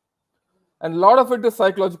 And a lot of it is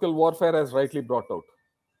psychological warfare, as rightly brought out.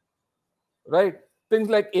 Right? Things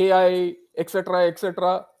like AI,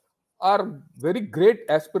 etc., are very great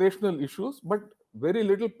aspirational issues, but very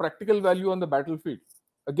little practical value on the battlefield.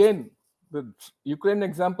 Again, the Ukraine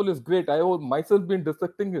example is great. I have myself been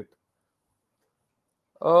dissecting it.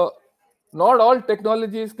 Not all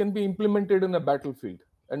technologies can be implemented in a battlefield,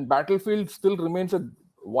 and battlefield still remains a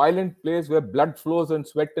violent place where blood flows and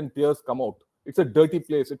sweat and tears come out. It's a dirty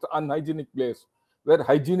place. It's an unhygienic place where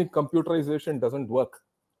hygienic computerization doesn't work.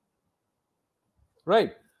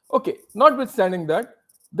 Right? Okay. Notwithstanding that,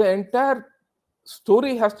 the entire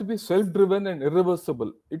story has to be self-driven and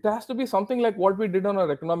irreversible. It has to be something like what we did on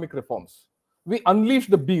our economic reforms. We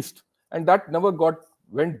unleashed the beast, and that never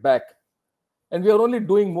went back. And we are only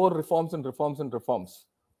doing more reforms and reforms and reforms.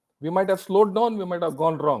 We might have slowed down, we might have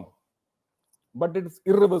gone wrong, but it is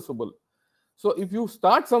irreversible. So if you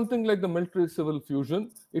start something like the military-civil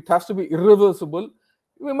fusion, it has to be irreversible.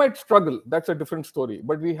 We might struggle, that's a different story,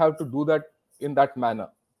 but we have to do that in that manner.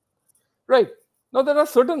 Right. Now, there are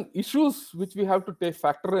certain issues which we have to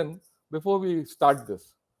factor in before we start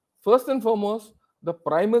this. First and foremost, the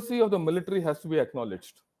primacy of the military has to be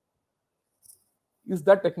acknowledged. Is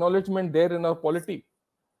that acknowledgement there in our polity?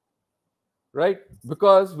 Right?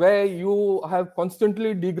 Because where you have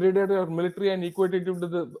constantly degraded our military and equated it to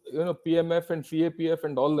the PMF and CAPF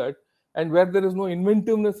and all that, and where there is no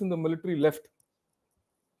inventiveness in the military left,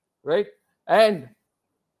 right? And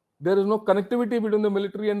there is no connectivity between the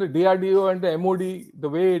military and the DRDO and the MOD the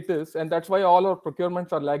way it is, and that's why all our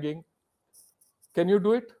procurements are lagging. Can you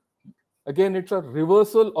do it? Again, it's a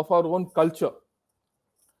reversal of our own culture.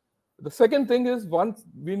 The second thing is,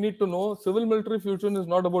 we need to know civil military fusion is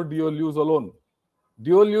not about dual use alone.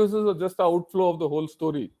 Dual uses are just an outflow of the whole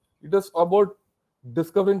story. It is about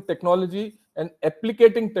discovering technology and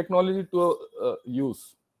applicating technology to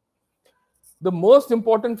use. The most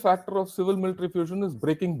important factor of civil military fusion is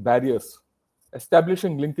breaking barriers,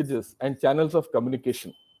 establishing linkages and channels of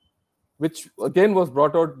communication, which again was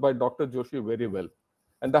brought out by Dr. Joshi very well.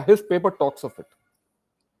 And his paper talks of it.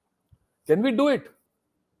 Can we do it?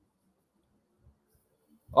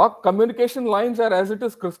 Our communication lines are as it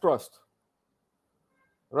is crisscrossed,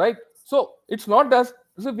 right? So it's not as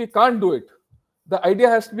if we can't do it. The idea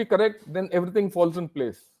has to be correct, then everything falls in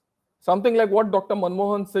place. Something like what Dr.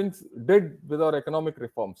 Manmohan Singh did with our economic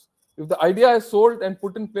reforms. If the idea is sold and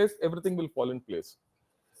put in place, everything will fall in place.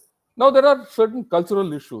 Now, there are certain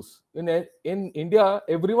cultural issues. In India,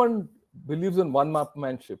 everyone believes in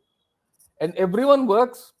one-upmanship. And everyone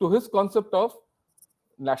works to his concept of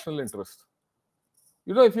national interest.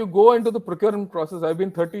 If you go into the procurement process, I've been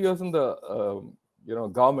 30 years in the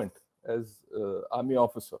government as army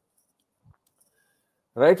officer.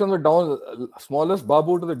 Right from the smallest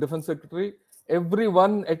babu to the defense secretary,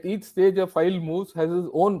 everyone at each stage a file moves has his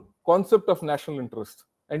own concept of national interest,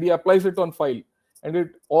 and he applies it on file. And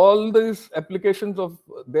all these applications of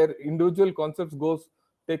their individual concepts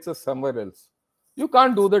takes us somewhere else. You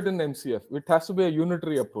can't do that in MCF. It has to be a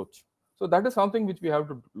unitary approach. So that is something which we have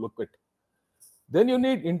to look at. Then you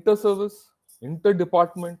need inter-service,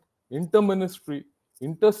 inter-department, inter-ministry,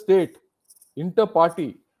 interstate,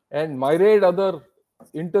 inter-party, and myriad other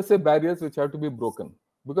inter-se barriers which have to be broken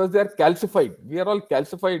because they are calcified. We are all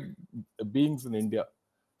calcified beings in India.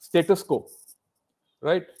 Status quo,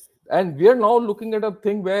 right? And we are now looking at a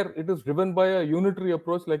thing where it is driven by a unitary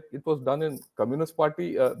approach like it was done in Communist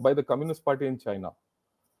Party, by the Communist Party in China,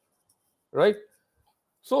 right?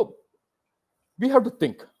 So we have to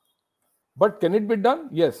think. But can it be done?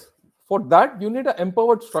 Yes. For that, you need an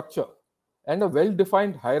empowered structure and a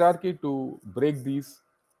well-defined hierarchy to break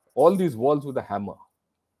all these walls with a hammer.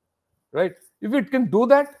 Right? If it can do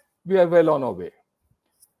that, we are well on our way.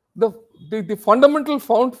 The fundamental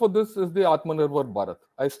fount for this is the Atmanirbhar Bharat.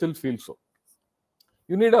 I still feel so.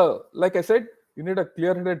 You need like I said, you need a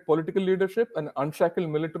clear-headed political leadership, an unshackled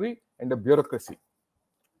military, and a bureaucracy.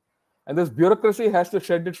 And this bureaucracy has to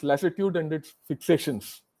shed its lassitude and its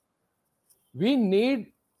fixations. We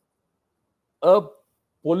need a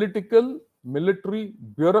political, military,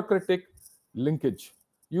 bureaucratic linkage.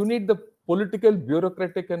 You need the political,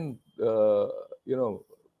 bureaucratic, and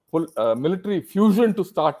military fusion to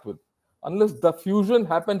start with. Unless the fusion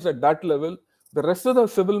happens at that level, the rest of the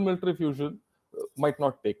civil military fusion might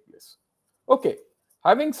not take place. Okay,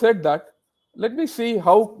 having said that, let me see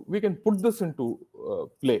how we can put this into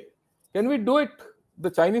play. Can we do it the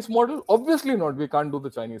Chinese model? Obviously not. We can't do the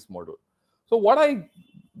Chinese model. So when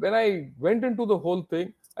I went into the whole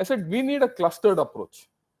thing, I said we need a clustered approach,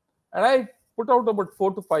 and I put out about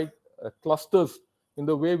 4 to 5 clusters in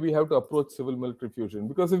the way we have to approach civil military fusion.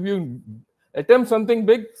 Because if you attempt something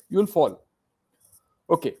big, you'll fall.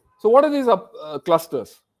 Okay, so what are these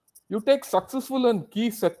clusters? You take successful and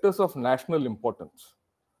key sectors of national importance,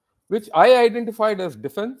 which I identified as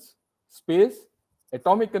defense, space,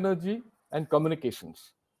 atomic energy, and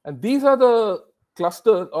communications. And these are the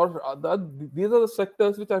clusters, or these are the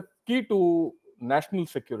sectors which are key to national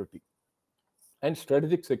security and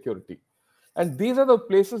strategic security. And these are the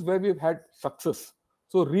places where we've had success.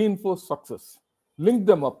 So reinforce success, link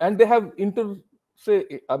them up, and they have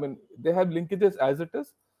they have linkages as it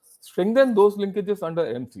is. Strengthen those linkages under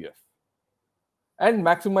MCF and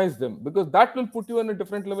maximize them, because that will put you on a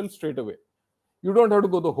different level straight away. You don't have to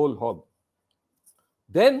go the whole hog.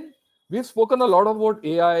 Then we've spoken a lot about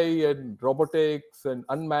AI and robotics and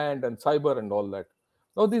unmanned and cyber and all that.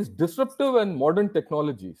 Now these disruptive and modern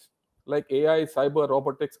technologies like AI, cyber,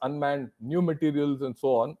 robotics, unmanned, new materials and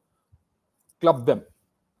so on, club them,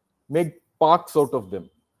 make parks out of them.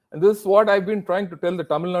 And this is what I've been trying to tell the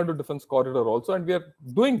Tamil Nadu Defense Corridor also, and we are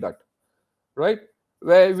doing that, right?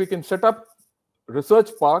 Where we can set up research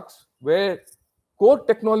parks where core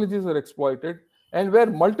technologies are exploited and where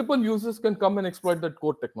multiple users can come and exploit that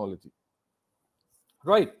core technology,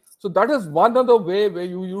 right? So that is one other way where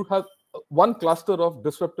you have one cluster of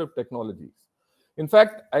disruptive technologies. In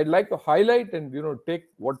fact, I'd like to highlight and take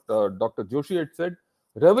what Dr. Joshi had said.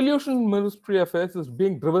 Revolution in military affairs is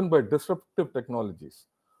being driven by disruptive technologies.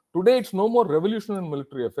 Today, it's no more revolution in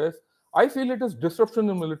military affairs. I feel it is disruption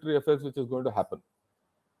in military affairs which is going to happen,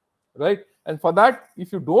 right? And for that,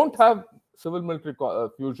 if you don't have civil military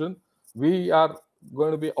fusion, we are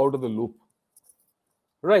going to be out of the loop,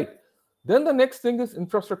 right? Then the next thing is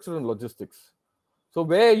infrastructure and logistics. So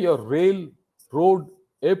where your rail, road,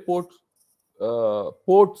 airports,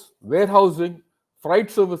 ports, warehousing,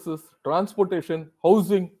 freight services, transportation,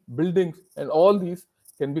 housing, buildings, and all these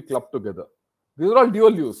can be clubbed together. These are all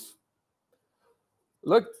dual use.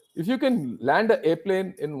 Look, if you can land an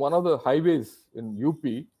airplane in one of the highways in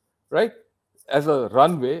UP, right, as a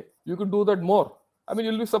runway, you can do that more. I mean,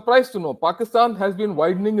 you'll be surprised to know Pakistan has been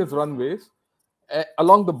widening its runways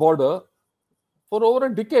along the border for over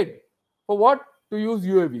a decade. For what? To use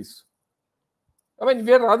UAVs. I mean,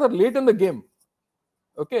 we are rather late in the game.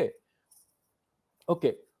 Okay.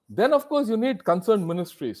 Then, of course, you need concerned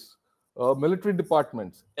ministries, military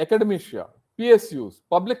departments, academia, PSUs,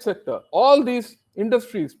 public sector, all these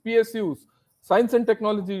industries, PSUs, science and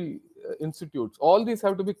technology institutes, all these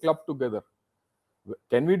have to be clubbed together.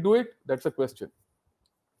 Can we do it? That's a question.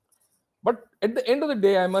 But at the end of the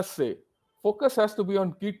day, I must say, focus has to be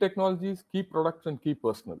on key technologies, key products, and key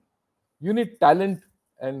personnel. You need talent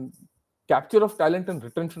and capture of talent and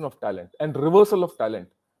retention of talent and reversal of talent.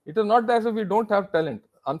 It is not as if we don't have talent.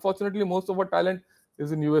 Unfortunately, most of our talent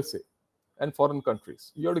is in USA and foreign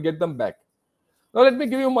countries. You have to get them back. Now, let me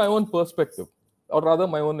give you my own perspective, or rather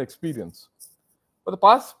my own experience. For the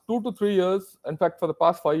past 2 to 3 years, in fact, for the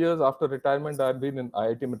past 5 years after retirement, I've been in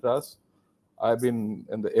IIT Madras. I've been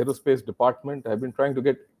in the aerospace department. I've been trying to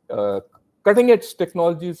get cutting edge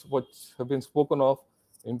technologies which have been spoken of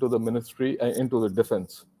into the ministry, into the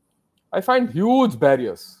defense. I find huge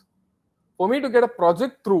barriers. For me to get a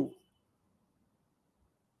project through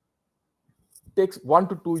takes 1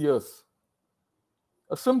 to 2 years.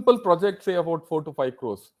 A simple project, say about 4 to 5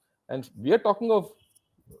 crores. And we are talking of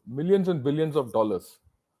millions and billions of dollars.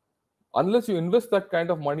 Unless you invest that kind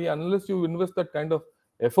of money, unless you invest that kind of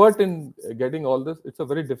effort in getting all this, it's a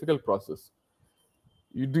very difficult process.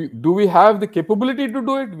 Do we have the capability to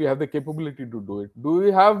do it? We have the capability to do it. Do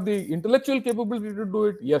we have the intellectual capability to do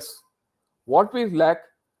it? Yes. What we lack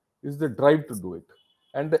is the drive to do it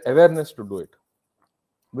and the awareness to do it.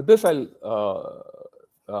 With this, I'll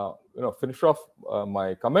finish off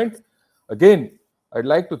my comment. Again, I'd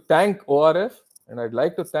like to thank ORF and I'd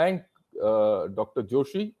like to thank Dr.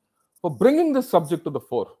 Joshi for bringing this subject to the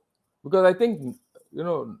fore, because I think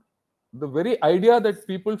the very idea that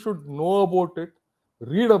people should know about it,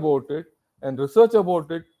 read about it, and research about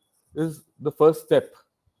it is the first step,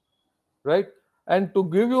 right? And to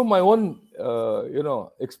give you my own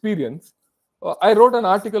experience, I wrote an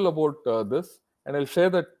article about this, and I'll share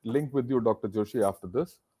that link with you, Dr. Joshi, after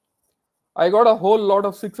this. I got a whole lot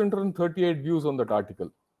of 638 views on that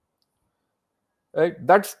article. Right?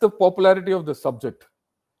 That's the popularity of the subject,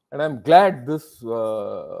 and I'm glad this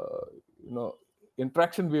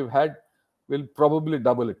interaction we've had we'll probably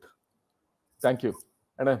double it. Thank you.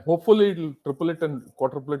 And hopefully it'll triple it and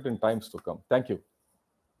quadruple it in times to come. Thank you.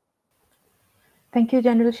 Thank you,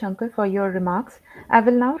 General Shankar, for your remarks. I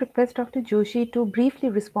will now request Dr. Joshi to briefly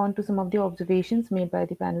respond to some of the observations made by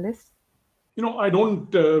the panelists. I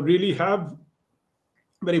don't really have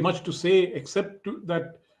very much to say except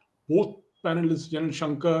that both panelists, General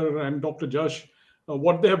Shankar and Dr. Jash,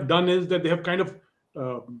 what they have done is that they have kind of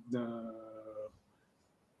uh,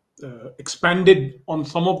 expanded on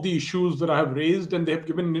some of the issues that I have raised, and they have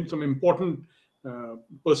given some important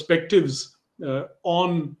perspectives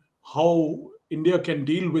on how India can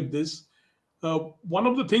deal with this. One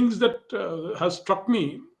of the things that has struck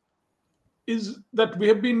me is that we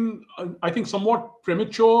have been, I think, somewhat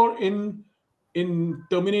premature in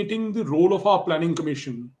terminating the role of our planning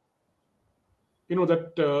commission.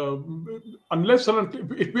 That unless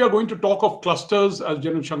if we are going to talk of clusters, as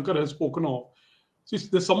General Shankar has spoken of, see,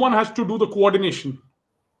 someone has to do the coordination,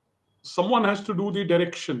 someone has to do the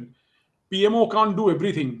direction. PMO can't do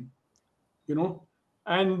everything,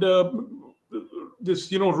 and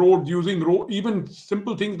this road using even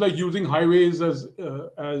simple things like using highways as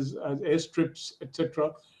airstrips,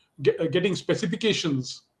 etc. Getting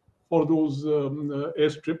specifications for those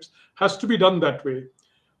airstrips has to be done that way.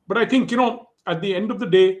 But I think at the end of the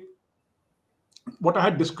day, what I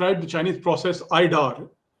had described the Chinese process, IDAR: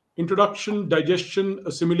 introduction, digestion,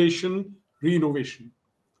 assimilation, re-innovation.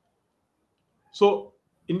 So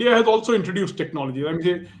India has also introduced technology. I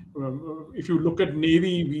mean, if you look at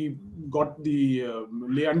Navy, we got the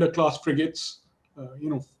Leander class frigates,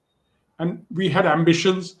 and we had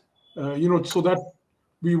ambitions, so that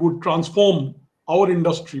we would transform our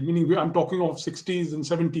industry. Meaning, I'm talking of 60s and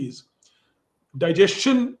 70s.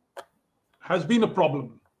 Digestion has been a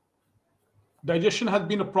problem. Digestion has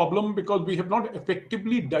been a problem because we have not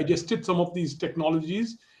effectively digested some of these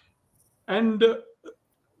technologies, and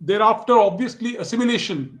thereafter, obviously,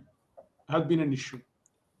 assimilation has been an issue.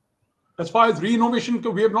 As far as re-innovation,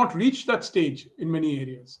 we have not reached that stage in many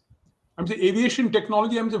areas. I'm saying aviation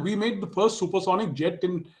technology. I'm saying we made the first supersonic jet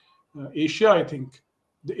in Asia, I think,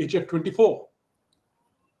 the HF-24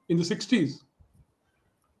 in the 60s.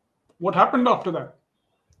 What happened after that?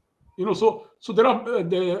 So there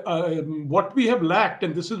are what we have lacked,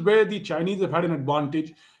 and this is where the Chinese have had an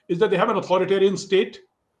advantage, is that they have an authoritarian state.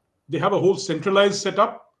 They have a whole centralized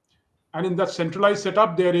setup, and in that centralized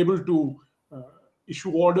setup, they are able to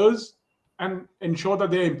issue orders and ensure that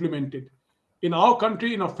they are implemented. In our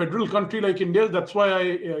country, in a federal country like India, that's why I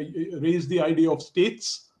raised the idea of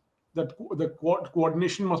states, that the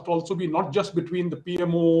coordination must also be not just between the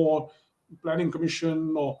PMO or planning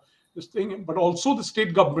commission or this thing, but also the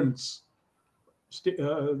state governments,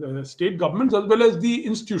 the state governments as well as the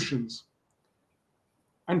institutions.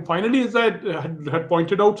 And finally, as I had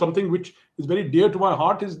pointed out, something which is very dear to my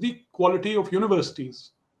heart is the quality of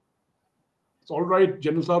universities. It's all right,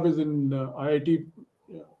 General Saab is in IIT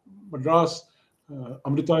Madras,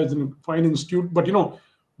 Amrita is in a fine institute, but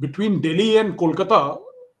between Delhi and Kolkata,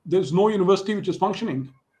 there's no university which is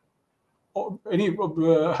functioning or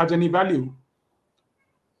has any value.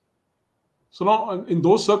 So now, in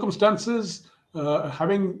those circumstances,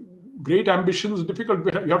 having great ambitions is difficult.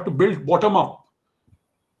 You have to build bottom up.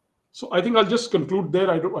 So I think I'll just conclude there.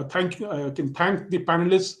 I can thank the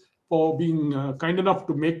panelists for being kind enough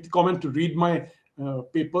to make the comment, to read my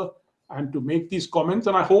paper, and to make these comments.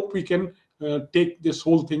 And I hope we can take this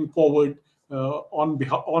whole thing forward so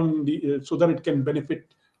that it can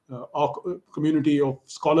benefit our community of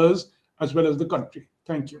scholars as well as the country.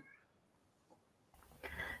 Thank you.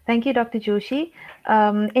 Thank you, Dr. Joshi.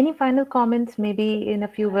 Any final comments, maybe in a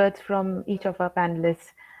few words from each of our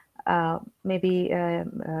panelists? Maybe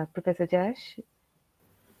Professor Jash?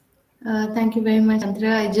 Thank you very much,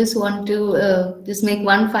 Antara. I just want to just make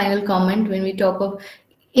one final comment when we talk of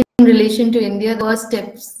in relation to India. The first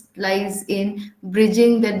steps lies in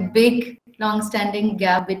bridging that big, long-standing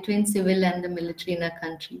gap between civil and the military in our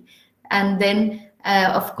country. And then,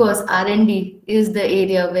 of course, R&D is the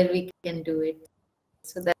area where we can do it.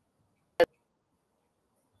 So that's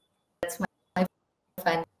my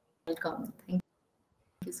final comment. Thank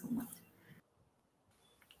you so much.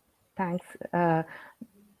 Thanks.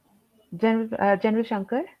 General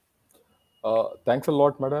Shankar? Thanks a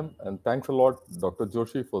lot, madam, and thanks a lot, Dr.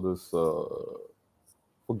 Joshi, for this,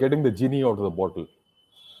 for getting the genie out of the bottle.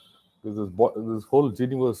 Because this whole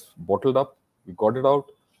genie was bottled up, we got it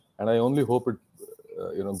out, and I only hope it,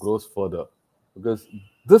 grows further, because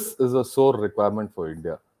this is a sore requirement for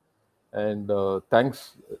India. And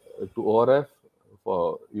thanks to ORF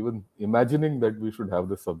for even imagining that we should have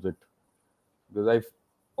this subject, because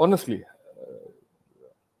honestly,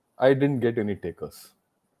 I didn't get any takers.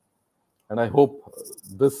 And I hope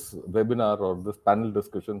this webinar or this panel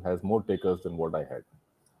discussion has more takers than what I had.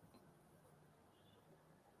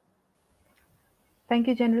 Thank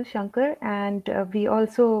you, General Shankar. And we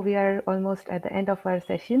are almost at the end of our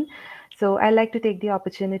session. So I'd like to take the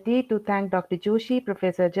opportunity to thank Dr. Joshi,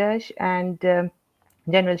 Professor Jash, and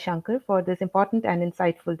General Shankar for this important and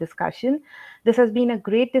insightful discussion. This has been a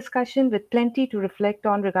great discussion with plenty to reflect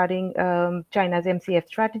on regarding China's MCF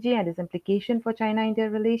strategy and its implication for China-India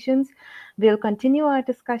relations. We'll continue our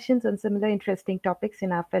discussions on similar interesting topics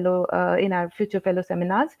in our future fellow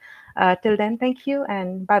seminars. Till then, thank you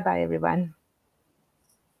and bye-bye, everyone.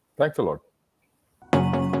 Thanks a lot.